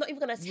was like, I'm not even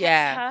going to text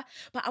her.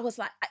 But I was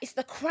like, it's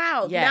the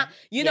crowd. Yeah.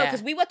 Now,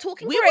 because we were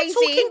talking crazy.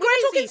 We were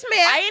talking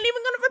smear. I ain't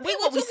even going to repeat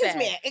what we said.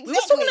 Exactly. We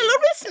were talking a little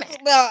bit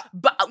smear.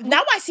 But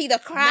now I see the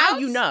crowd. Now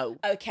you know.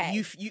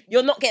 Okay.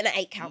 You're not getting an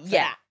 8 count for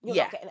that. You're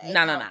not getting an 8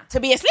 count. To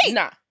be asleep?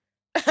 Nah.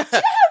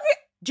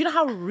 Do you know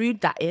how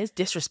rude that is?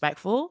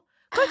 Disrespectful?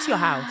 Go to your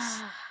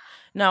house.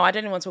 No, I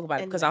don't even want to talk about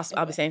it because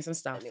I'll be saying some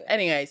stuff.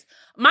 Anyways,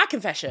 my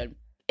confession.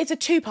 It's a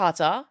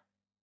 2-parter.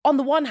 On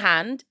the one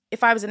hand,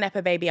 if I was a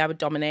Nepo baby, I would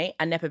dominate,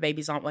 and Nepo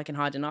babies aren't working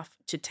hard enough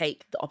to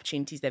take the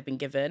opportunities they've been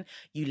given,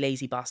 you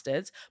lazy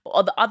bastards. But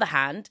on the other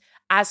hand,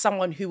 as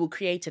someone who will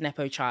create a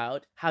Nepo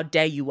child, how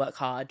dare you work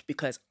hard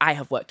because I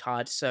have worked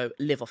hard, so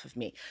live off of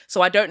me.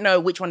 So I don't know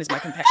which one is my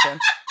confession.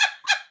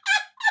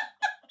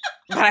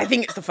 But I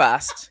think it's the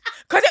first.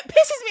 Because it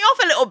pisses me off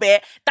a little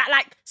bit that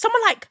like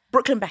someone like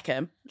Brooklyn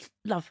Beckham,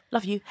 love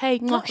you, hey,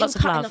 not lots him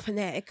of cutting love. up an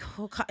egg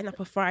or cutting up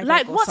a fried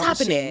like egg or what's some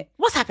happening? shit.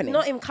 What's happening?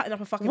 Not him cutting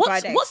up a fucking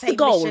fried egg. What's the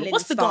goal? Michelin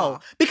What's the star. goal?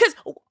 Because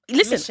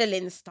listen,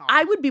 Michelin star.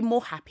 I would be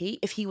more happy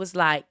if he was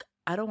like,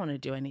 I don't want to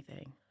do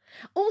anything.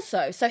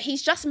 Also, so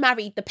he's just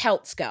married the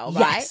Peltz girl,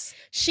 right? Yes.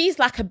 She's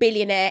like a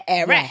billionaire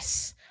heiress.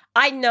 Yes.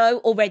 I know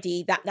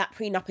already that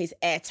prenup is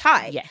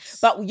airtight. Yes.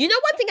 But you know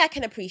one thing I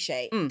can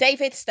appreciate?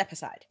 David, step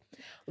aside.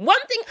 One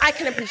thing I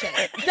can appreciate.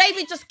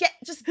 David,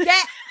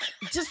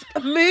 just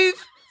move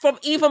from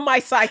even my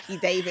psyche,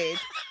 David.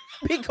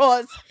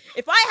 Because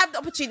if I have the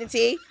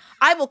opportunity,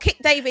 I will kick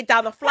David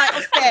down a flight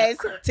of stairs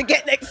to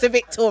get next to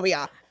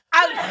Victoria.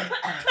 How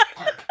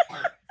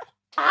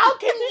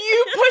can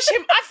you push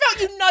him? I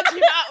felt you nudge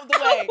him out of the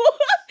way.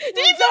 Did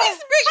you feel his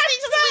spiritually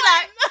just be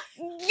like,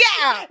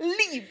 yeah,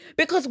 leave?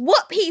 Because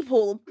what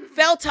people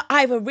fail to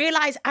either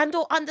realise and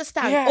or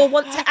understand or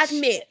want to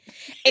admit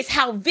is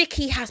how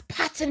Vicky has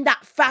patterned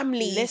that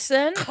family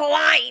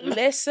climb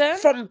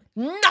from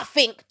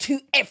nothing to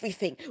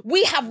everything.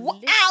 We have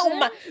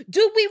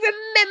do we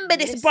remember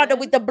this brother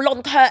with the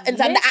blonde curtains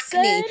and the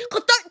acne?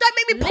 Because don't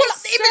make me pull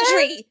up the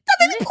imagery. Don't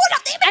make me pull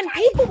up the imagery. And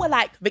people were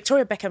like,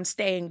 Victoria Beckham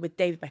staying with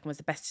David Beckham was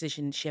the best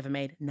decision she ever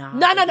made.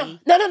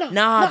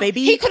 No,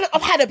 baby. He couldn't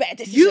have had a better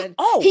decision.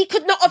 He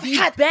could not have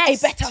had a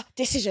better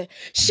decision.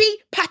 She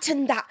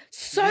patterned that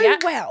so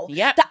well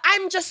that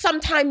I'm just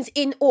sometimes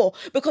in awe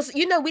because,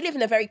 you know, we live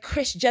in a very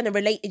Kris Jenner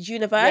related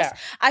universe. Yeah.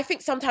 I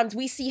think sometimes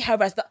we see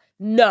her as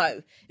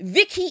no,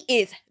 Vicky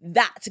is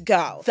that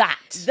girl. That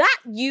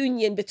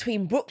union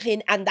between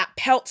Brooklyn and that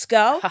Peltz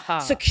girl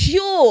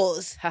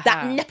secures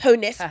that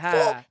Nepo-ness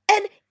for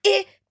an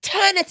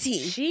eternity.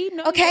 She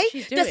knows what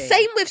she's doing. The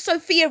same with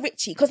Sophia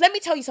Richie. Because let me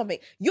tell you something.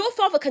 Your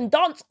father can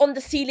dance on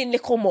the ceiling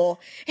little more.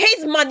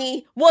 His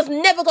money was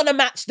never going to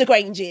match the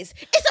Granges.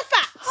 It's a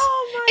fact.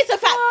 It's a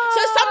fact.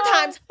 So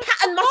sometimes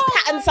pattern must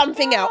pattern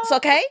something else,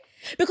 okay?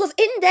 Because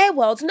in their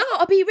worlds, no,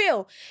 I'll be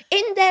real.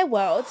 In their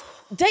worlds,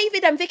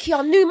 David and Vicky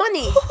are new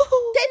money.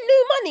 They're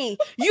new money.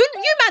 You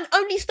man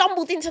only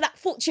stumbled into that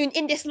fortune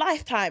in this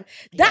lifetime.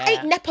 That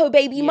ain't Nepo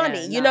baby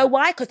money. You know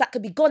why? Because that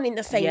could be gone in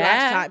the same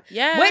lifetime.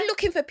 Yeah. We're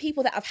looking for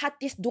people that have had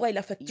this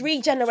doiler for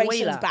 3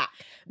 generations back.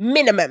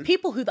 Minimum.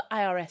 People who the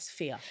IRS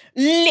fear.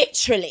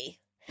 Literally.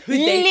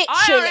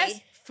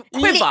 Literally.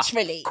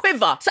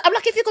 Quiver. So I'm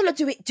like, if you're going to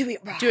do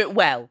it right. Do it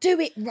well. Do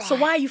it right. So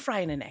why are you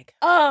frying an egg?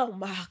 Oh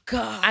my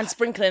God. And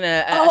sprinkling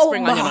a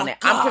spring onion on it.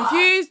 God.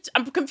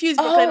 I'm confused,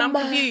 Brooklyn. I'm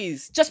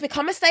confused. Just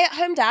become a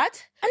stay-at-home dad.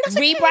 And that's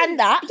rebrand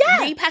that.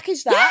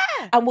 Repackage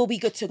that. And we'll be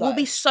good to go. We'll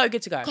be so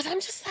good to go. Because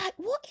I'm just like,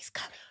 what is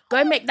going on? Go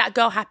and make that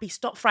girl happy.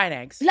 Stop frying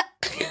eggs.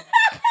 Because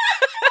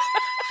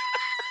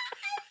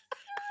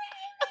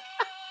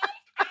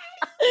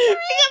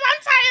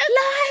I'm tired.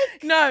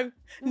 Like, no.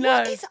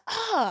 What is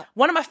up?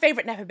 One of my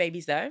favourite Nepo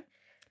babies, though,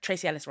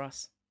 Tracy Ellis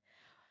Ross.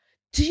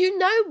 Do you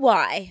know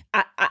why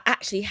I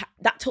actually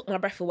that took my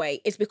breath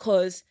away? Is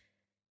because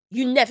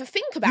you never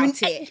think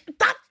about it.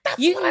 That's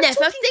you what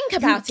never I'm think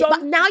about it.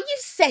 But now you've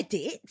said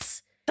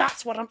it.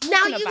 That's what I'm talking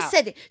about. Now you've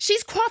said it.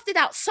 She's crafted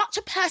out such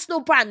a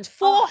personal brand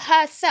for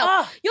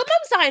herself. Your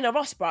mum's Diana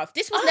Ross, bruv.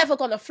 This was never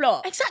gonna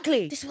flop.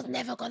 Exactly. This was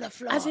never gonna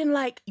flop. As in,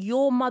 like,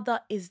 your mother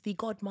is the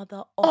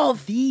godmother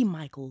of the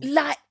Michael.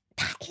 Like,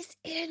 that is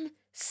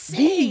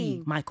insane.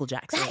 The Michael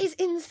Jackson. That is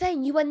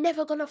insane. You were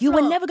never gonna flop. You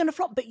were never gonna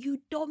flop, but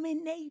you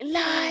dominated.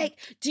 Like,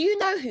 do you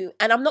know who?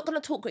 And I'm not gonna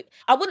talk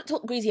I wouldn't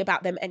talk greasy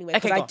about them anyway,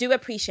 because I do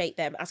appreciate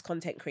them as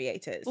content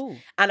creators. Ooh.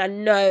 And I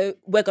know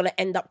we're gonna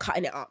end up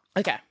cutting it up.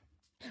 Okay.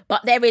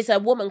 But there is a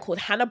woman called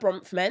Hannah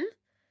Bronfman.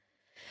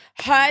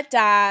 Her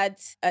dad,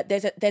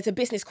 there's a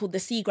business called the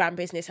Seagram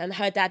business, and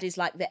her dad is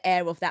like the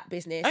heir of that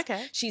business.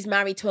 Okay. She's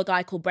married to a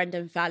guy called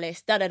Brendan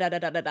Fallis,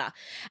 da-da-da-da-da-da.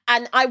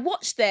 And I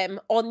watched them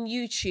on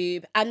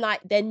YouTube, and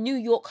like their New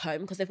York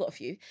home, because they've got a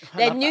few,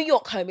 their New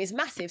York home is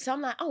massive. So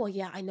I'm like, oh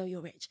yeah, I know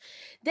you're rich.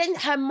 Then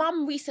her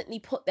mum recently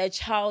put their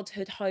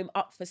childhood home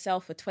up for sale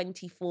for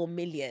 24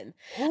 million.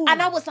 Ooh.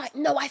 And I was like,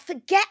 no, I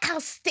forget how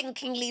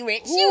stinkingly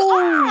rich you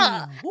are.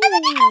 I forget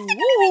how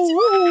stinkingly rich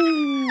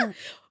you are.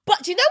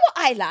 But do you know what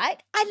I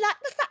like? I like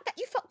the fact that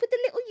you fuck with the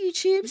little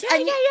YouTubes. Yeah.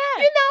 You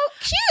know,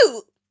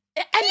 cute.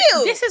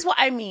 And this is what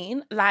I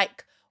mean.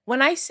 Like, when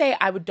I say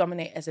I would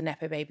dominate as a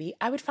Nepo baby,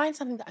 I would find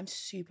something that I'm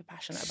super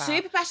passionate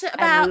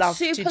about.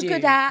 Super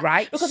good at.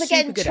 Right? Because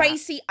again,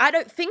 Tracy, I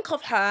don't think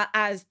of her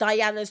as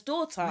Diana's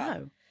daughter.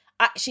 No.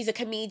 She's a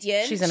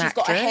comedian. She's an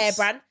actress. She's got a hair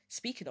brand.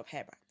 Speaking of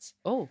hair brands.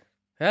 Oh,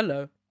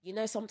 hello. You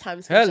know,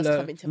 sometimes things just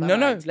come into my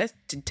mind. No, let's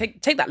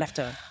take that left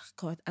turn.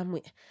 God,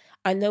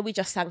 I know we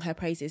just sang her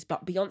praises,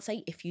 but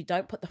Beyonce, if you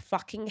don't put the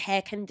fucking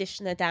hair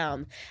conditioner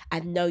down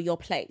and know your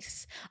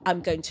place, I'm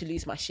going to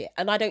lose my shit.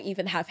 And I don't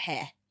even have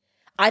hair.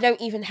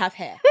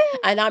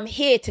 And I'm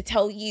here to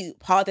tell you,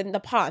 pardon the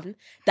pun,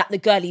 that the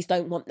girlies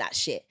don't want that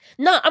shit.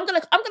 No, I'm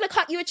gonna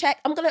cut you a check.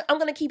 I'm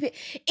gonna keep it.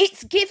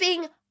 It's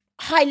giving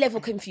high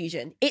level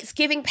confusion. It's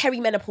giving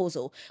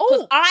perimenopausal.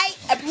 Because I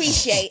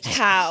appreciate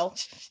how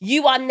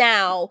you are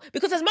now,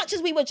 because as much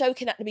as we were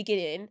joking at the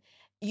beginning,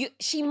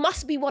 she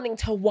must be wanting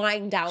to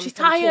wind down. She's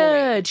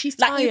tired. She's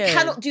tired. You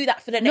cannot do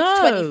that for the next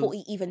 20,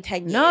 40, even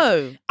 10 years.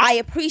 No. I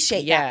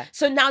appreciate that.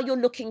 So now you're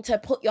looking to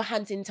put your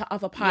hands into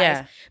other pies.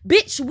 Yeah.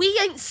 Bitch, we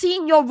ain't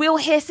seen your real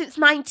hair since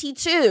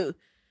 92.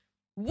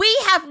 We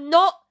have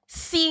not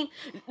seen...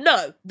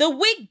 No, the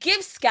wig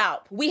gives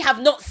scalp. We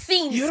have not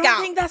seen scalp. You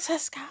don't think that's her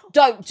scalp?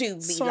 Don't do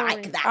me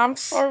like that. I'm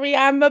sorry,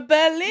 I'm a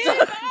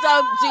believer.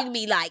 Don't do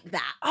me like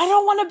that. I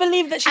don't want to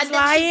believe that she's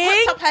lying. And then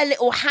she puts up her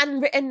little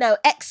handwritten note,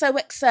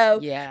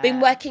 XOXO, been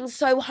working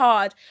so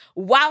hard,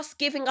 whilst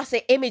giving us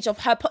an image of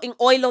her putting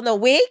oil on a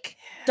wig.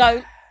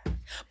 Don't.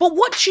 But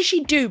what should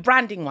she do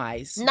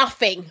branding-wise?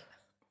 Nothing.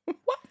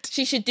 What?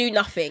 She should do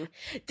nothing.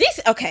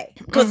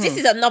 Because this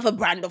is another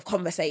brand of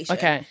conversation.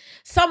 Okay.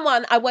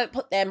 Someone, I won't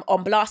put them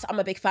on blast. I'm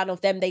a big fan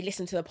of them. They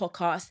listen to the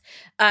podcast.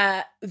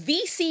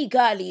 VC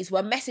girlies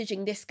were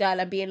messaging this girl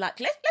and being like,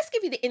 let's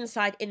give you the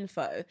inside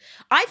info.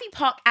 Ivy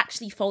Park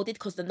actually folded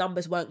because the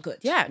numbers weren't good.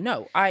 Yeah,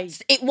 no.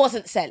 It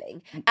wasn't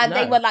selling. And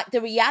they were like, the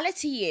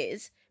reality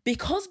is,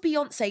 because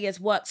Beyonce has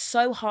worked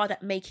so hard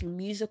at making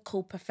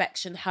musical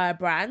perfection her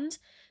brand,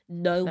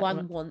 no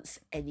one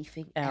wants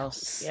anything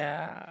else.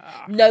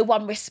 Yeah. No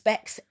one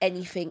respects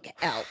anything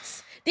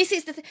else. This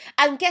is the thing.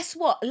 And guess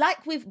what?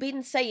 Like we've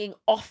been saying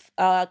off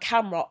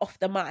camera, off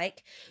the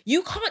mic,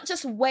 you can't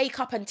just wake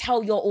up and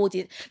tell your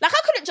audience. Like,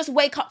 I couldn't just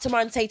wake up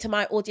tomorrow and say to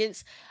my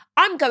audience,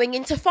 I'm going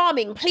into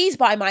farming. Please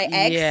buy my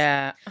eggs.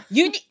 Yeah.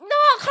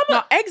 Come on.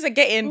 No, eggs are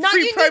getting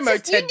free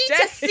promo today. You need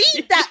to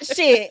seed that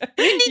shit.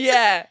 You need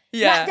yeah.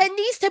 Like, there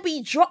needs to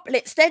be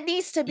droplets. There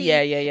needs to be.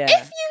 Yeah.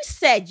 If you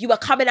said you were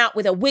coming out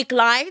with a wig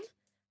line,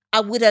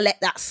 I would have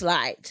let that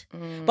slide.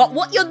 But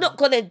what you're not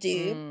going to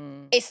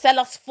do is sell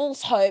us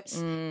false hopes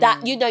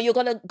that, you're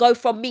going to go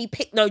from me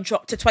pick no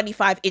drop to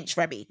 25-inch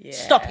Remy. Yeah.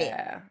 Stop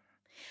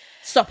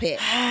it.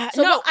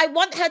 So what I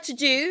want her to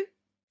do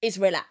is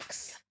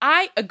relax.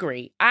 I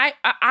agree.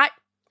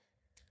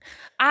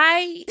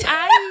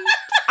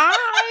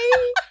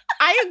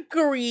 I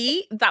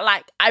agree that,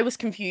 like, I was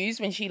confused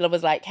when Sheila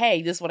was like,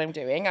 hey, this is what I'm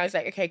doing. I was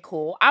like, okay,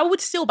 cool. I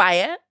would still buy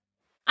it.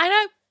 I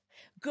know.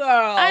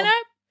 Girl. I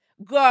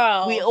know.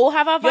 Girl. We all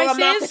have our vices.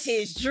 You're a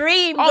marketer's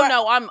dream. Oh,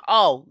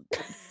 no,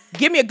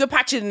 give me a good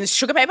patch in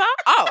sugar paper.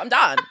 Oh, I'm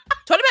done.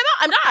 Toilet paper,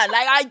 I'm done.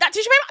 Like, that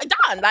tissue paper,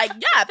 I'm done. Like,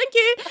 yeah, thank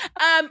you.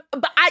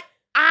 But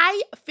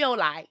I feel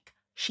like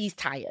she's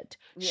tired.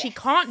 Yes. She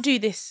can't do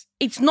this.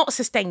 It's not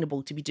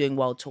sustainable to be doing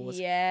world tours.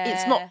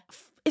 Yeah.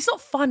 It's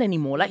not fun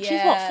anymore. Like,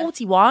 she's what,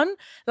 41?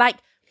 Like,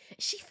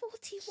 is she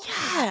 41?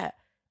 Yeah.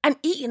 And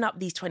eating up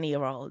these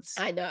 20-year-olds.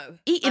 I know.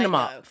 Eating them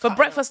up for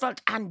breakfast, lunch,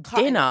 and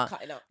dinner.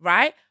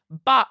 Right?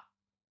 But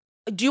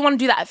do you want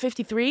to do that at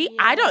 53? Yeah,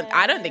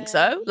 I don't think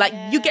so. Like,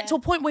 you get to a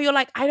point where you're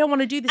like, I don't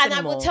want to do this anymore.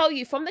 And I will tell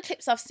you, from the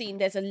clips I've seen,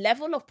 there's a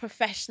level of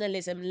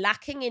professionalism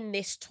lacking in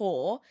this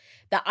tour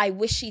that I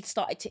wish she'd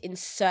started to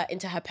insert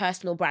into her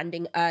personal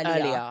branding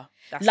earlier.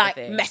 That's like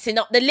messing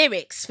up the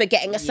lyrics,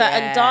 forgetting a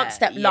certain dance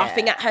step,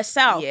 laughing at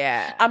herself.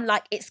 Yeah. I'm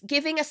like, it's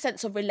giving a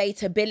sense of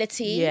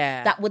relatability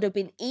that would have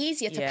been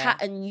easier to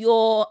pattern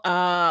your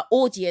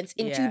audience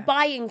into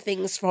buying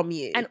things from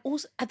you. And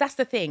also, that's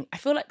the thing. I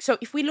feel like, so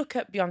if we look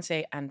at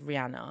Beyonce and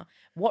Rihanna,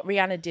 what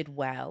Rihanna did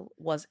well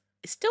was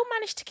still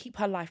managed to keep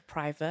her life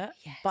private,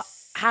 but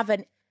have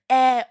an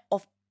air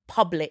of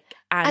public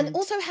and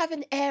also have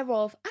an air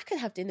of, I can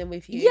have dinner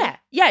with you.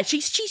 Yeah. She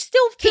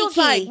still feels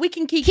like we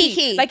can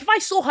kiki. Like, if I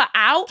saw her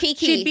out,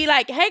 she'd be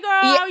like, hey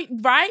girl,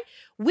 right?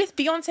 With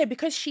Beyonce,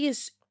 because she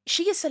is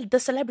the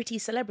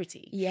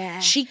celebrity. Yeah.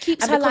 She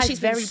keeps her life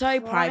very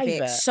so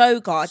private, so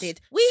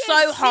guarded,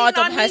 so hard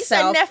on herself. Niece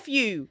and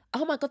nephew.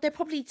 Oh my God, they're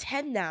probably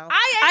 10 now.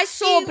 I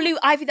saw Blue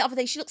Ivy the other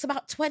day. She looks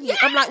about 20. Yeah.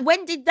 I'm like,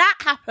 when did that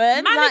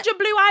happen? Manager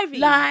Blue Ivy.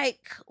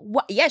 Like,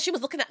 what? Yeah, she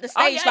was looking at the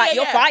stage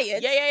you're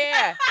fired.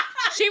 Yeah.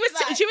 She was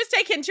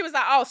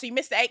like, oh, so you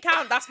missed the 8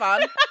 count? That's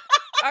fun.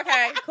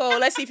 Okay, cool.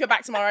 Let's see if you're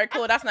back tomorrow.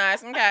 Cool, that's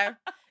nice. Okay.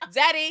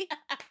 Daddy,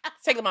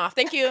 take them off.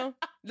 Thank you.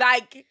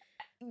 Like,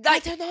 I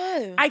don't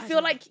know. I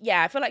feel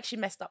like she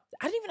messed up.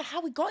 I don't even know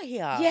how we got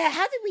here. Yeah,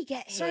 how did we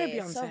get here? Sorry,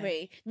 Beyonce.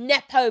 Sorry.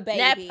 Nepo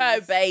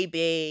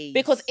babies.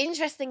 Because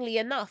interestingly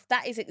enough,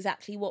 that is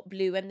exactly what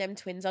Blue and them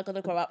twins are going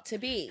to grow up to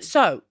be.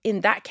 So,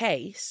 in that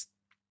case,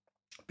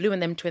 Blue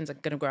and them twins are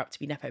going to grow up to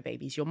be Nepo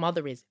babies. Your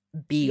mother is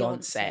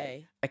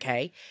Beyonce.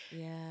 Okay?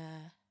 Yeah.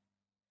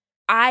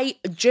 I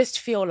just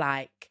feel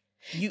like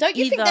don't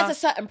you think there's a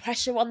certain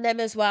pressure on them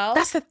as well?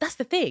 That's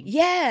the thing.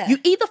 Yeah. You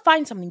either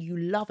find something you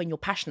love and you're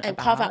passionate about. And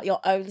carve out your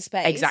own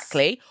space.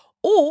 Exactly.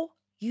 Or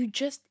you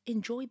just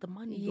enjoy the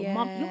money. Your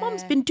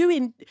mum's been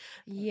doing...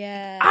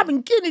 Yeah. I've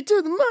been getting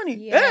to the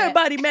money. Yeah.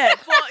 Everybody mad.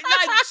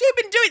 She's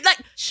been doing...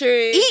 Like,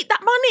 true. Eat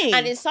that money.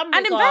 And in some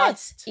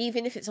regards, invest.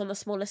 Even if it's on a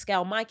smaller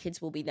scale, my kids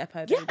will be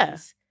Nepo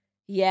babies.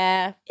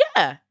 Yeah.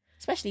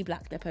 Especially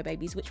black Nepo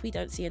babies, which we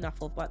don't see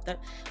enough of, but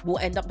we'll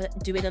end up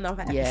doing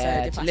another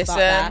episode if I start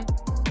that.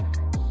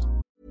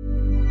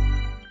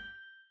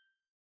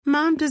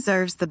 Mom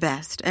deserves the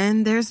best,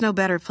 and there's no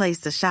better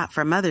place to shop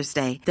for Mother's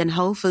Day than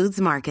Whole Foods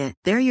Market.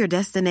 They're your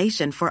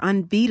destination for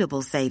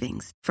unbeatable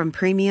savings, from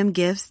premium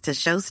gifts to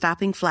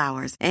show-stopping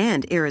flowers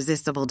and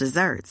irresistible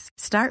desserts.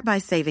 Start by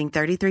saving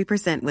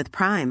 33% with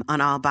Prime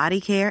on all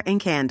body care and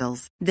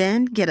candles.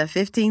 Then get a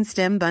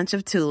 15-stem bunch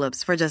of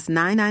tulips for just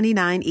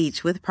 $9.99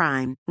 each with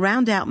Prime.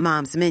 Round out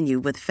Mom's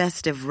menu with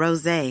festive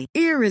rosé,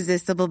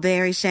 irresistible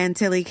berry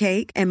chantilly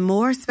cake, and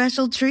more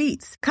special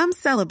treats. Come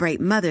celebrate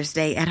Mother's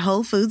Day at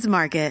Whole Foods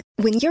Market.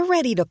 When you're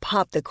ready to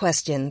pop the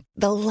question,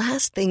 the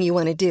last thing you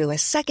want to do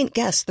is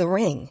second-guess the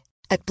ring.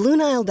 At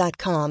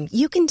BlueNile.com,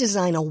 you can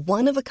design a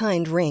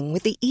one-of-a-kind ring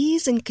with the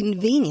ease and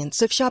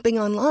convenience of shopping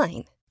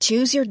online.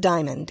 Choose your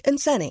diamond and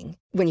setting.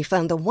 When you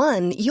find the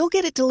one, you'll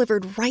get it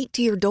delivered right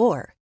to your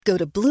door. Go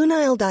to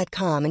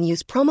BlueNile.com and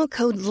use promo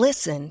code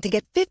LISTEN to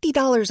get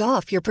 $50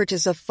 off your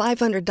purchase of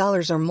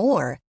 $500 or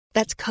more.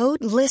 That's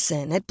code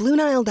LISTEN at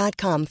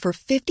BlueNile.com for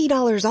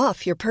 $50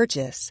 off your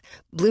purchase.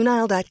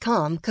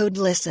 BlueNile.com, code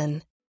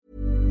LISTEN.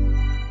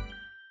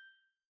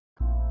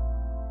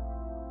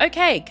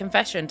 Okay,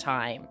 confession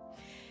time.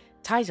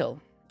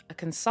 Title: A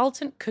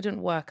consultant couldn't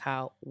work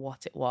out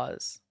what it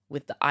was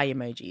with the eye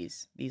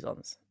emojis. These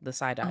ones, the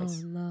side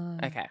eyes. Oh no.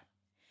 Okay.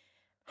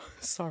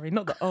 Sorry,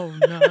 not the oh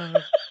no.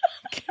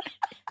 Okay.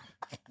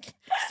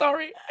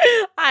 Sorry.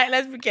 All right,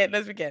 let's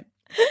begin.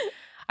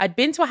 I'd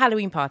been to a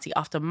Halloween party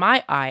after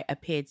my eye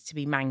appeared to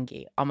be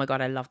mangy. Oh my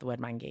God, I love the word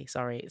mangy.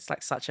 Sorry, it's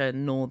like such a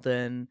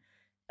northern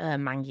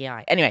mangy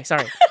eye. Anyway,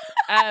 sorry.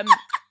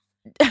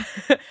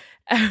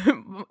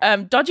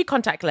 Dodgy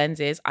contact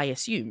lenses, I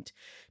assumed.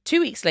 2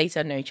 weeks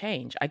later, no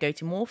change. I go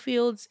to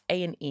Moorfields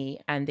A&E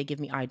and they give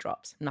me eye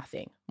drops.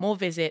 Nothing. More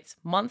visits.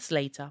 Months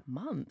later,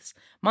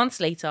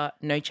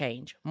 no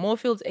change.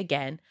 Moorfields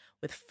again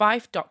with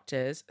 5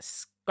 doctors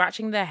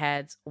scratching their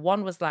heads.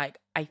 One was like,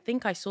 I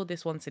think I saw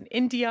this once in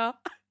India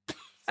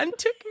and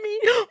took me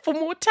for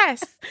more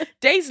tests.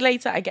 Days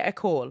later, I get a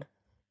call.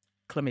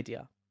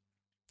 Chlamydia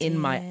in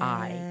my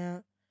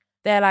eye.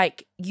 They're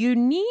like, you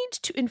need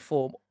to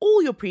inform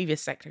all your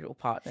previous sexual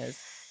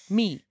partners,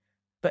 me,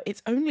 but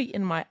it's only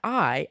in my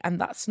eye and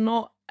that's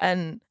not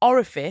an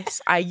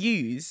orifice, I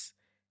use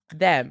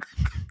them.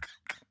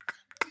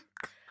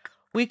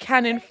 We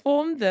can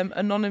inform them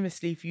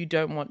anonymously if you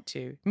don't want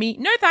to. Me,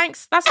 no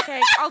thanks. That's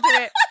okay. I'll do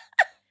it.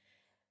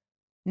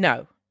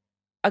 No.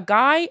 A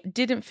guy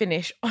didn't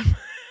finish on...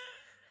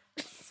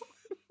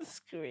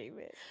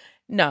 Screaming.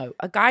 No,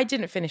 a guy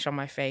didn't finish on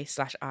my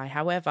face/eye.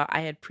 However,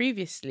 I had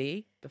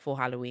previously, before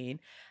Halloween,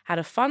 had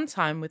a fun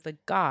time with a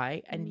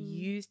guy and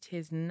used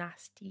his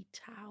nasty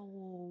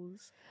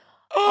towels.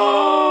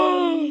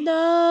 Oh,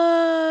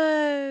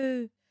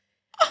 no.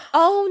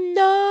 Oh,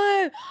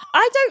 no.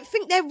 I don't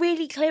think they're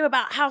really clear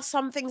about how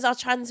some things are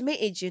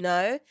transmitted, you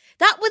know?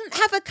 That wouldn't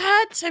have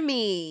occurred to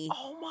me.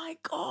 Oh, my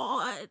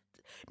God.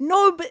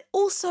 No, but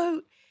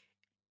also...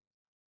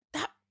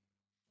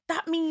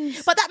 That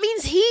means... But that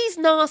means he's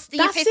nasty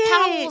if his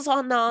towels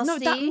are nasty. No,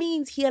 that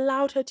means he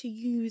allowed her to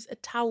use a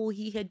towel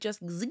he had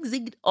just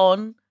zigzagged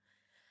on,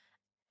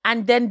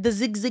 and then the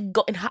zigzag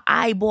got in her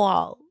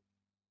eyeball.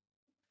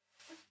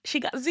 She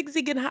got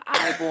zigzag in her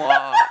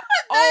eyeball.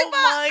 Oh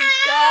my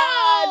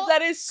God.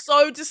 That is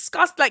so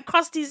disgusting. Like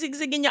crusty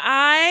zigzag in your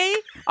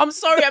eye. I'm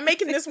sorry, I'm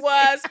making this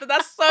worse, but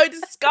that's so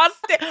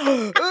disgusting.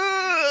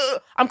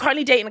 I'm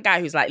currently dating a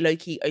guy who's like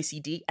low-key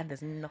OCD, and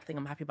there's nothing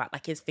I'm happy about.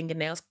 Like his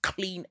fingernails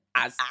clean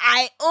as...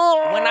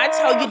 When I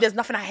tell you there's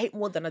nothing I hate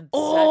more than a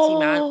dirty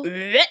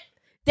man.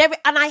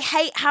 And I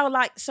hate how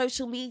like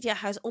social media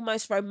has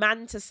almost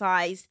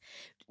romanticized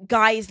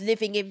guys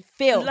living in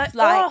filth.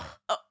 No.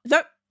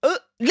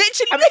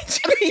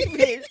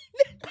 Literally.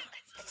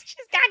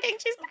 She's gagging.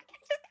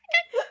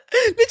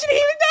 Literally,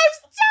 even though.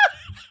 Stop.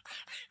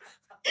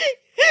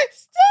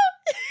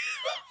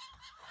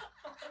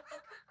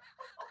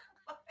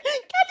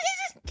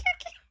 Candice is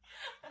gagging.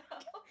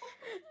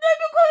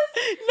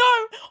 No,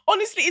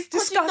 honestly, it's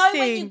disgusting. You know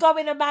when you go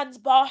in a man's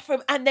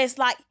bathroom and there's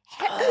like...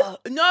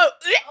 No,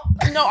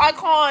 I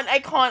can't.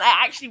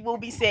 I actually will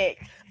be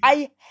sick.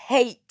 I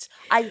hate.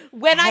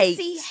 I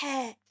see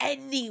hair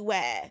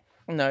anywhere...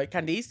 No,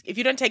 Candice, if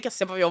you don't take a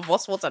sip of your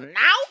Voss water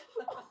now,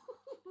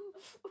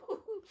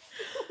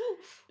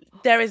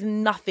 there is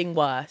nothing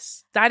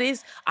worse. I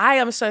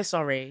am so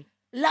sorry.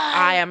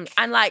 I am,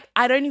 and like,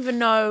 I don't even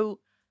know.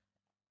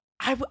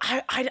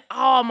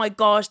 Oh my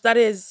gosh,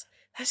 that's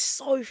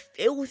so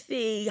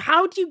filthy.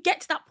 How do you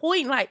get to that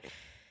point? Like,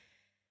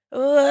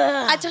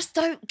 I just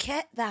don't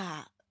get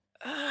that.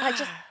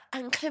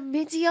 And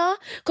chlamydia,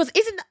 because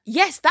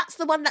that's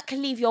the one that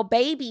can leave your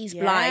babies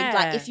blind.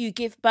 Like if you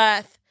give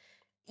birth.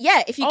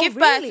 Yeah, if you give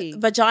birth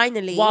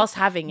vaginally whilst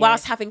having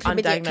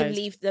chlamydia, it can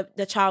leave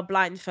the child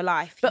blind for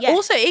life. But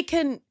also it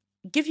can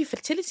give you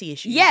fertility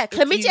issues. Yeah,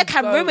 chlamydia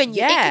can ruin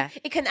you. Yeah.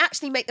 It can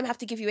actually make them have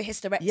to give you a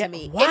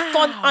hysterectomy. Yeah. Wow. If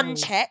gone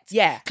unchecked,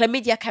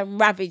 chlamydia can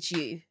ravage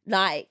you.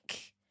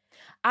 Like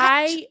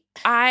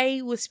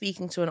I was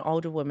speaking to an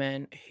older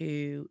woman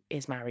who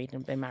is married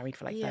and been married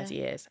for like 30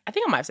 years. I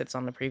think I might have said this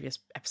on the previous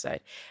episode.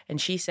 And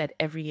she said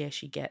every year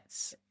she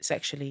gets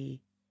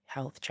sexually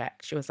health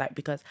check. She was like,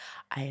 because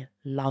I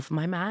love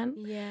my man,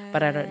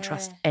 but I don't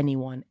trust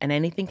anyone, and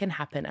anything can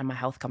happen and my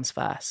health comes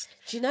first.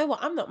 Do you know what?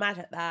 I'm not mad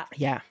at that.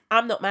 Yeah.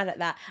 I'm not mad at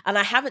that. And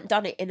I haven't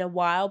done it in a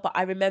while, but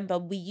I remember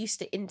we used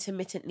to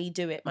intermittently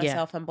do it,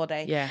 myself and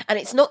Bode. Yeah. And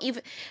it's not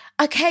even...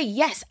 Okay,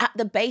 yes, at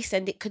the base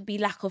end, it could be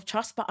lack of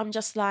trust, but I'm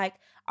just like,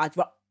 I'd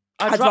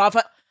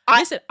rather...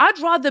 Listen, I'd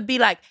rather be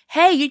like,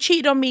 hey, you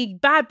cheated on me,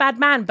 bad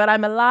man, but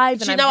I'm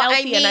alive and I'm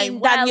healthy and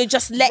I'm well. Than you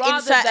just letting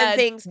certain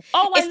things.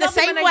 It's the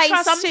same way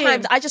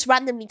sometimes I just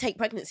randomly take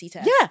pregnancy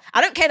tests. Yeah.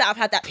 I don't care that I've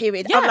had that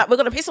period. Yeah. I'm like, we're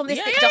going to piss on this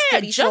thing just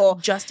to be sure.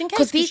 Just in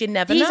case, because you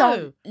never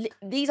know.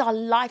 These are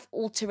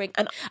life-altering.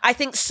 And I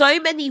think so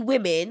many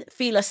women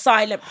feel a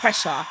silent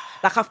pressure.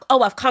 Like,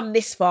 I've come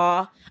this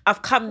far.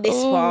 I've come this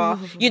far.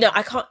 You know,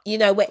 I can't, you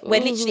know, we're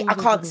literally, I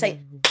can't say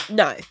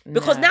no.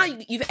 Because now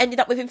you've ended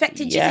up with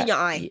infected jizz in your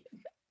eye.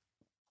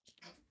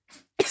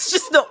 It's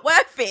just not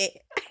worth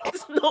it.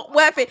 It's not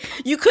worth it.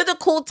 You could have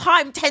called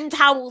time 10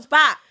 towels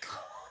back.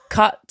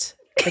 Cut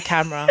the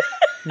camera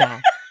now.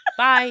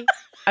 Bye.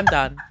 I'm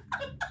done.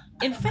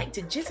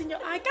 Infected jizz in your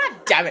eye.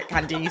 God damn it,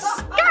 Candice.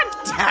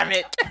 God damn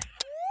it.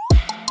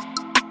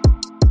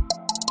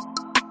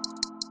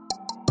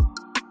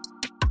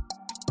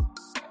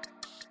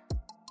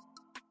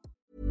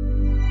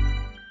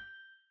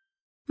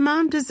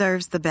 Mom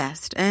deserves the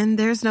best, and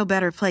there's no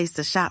better place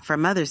to shop for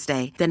Mother's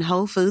Day than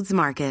Whole Foods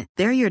Market.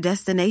 They're your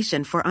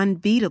destination for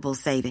unbeatable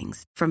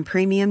savings, from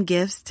premium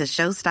gifts to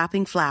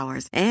show-stopping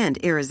flowers and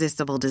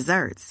irresistible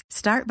desserts.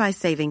 Start by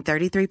saving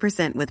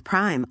 33% with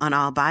Prime on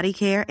all body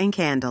care and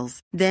candles.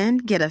 Then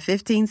get a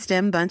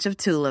 15-stem bunch of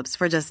tulips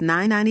for just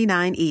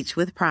 $9.99 each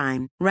with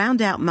Prime.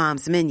 Round out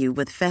Mom's menu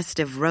with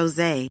festive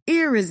rosé,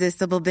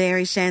 irresistible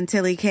berry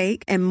chantilly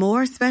cake, and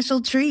more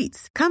special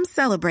treats. Come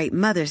celebrate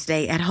Mother's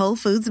Day at Whole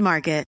Foods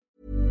Market.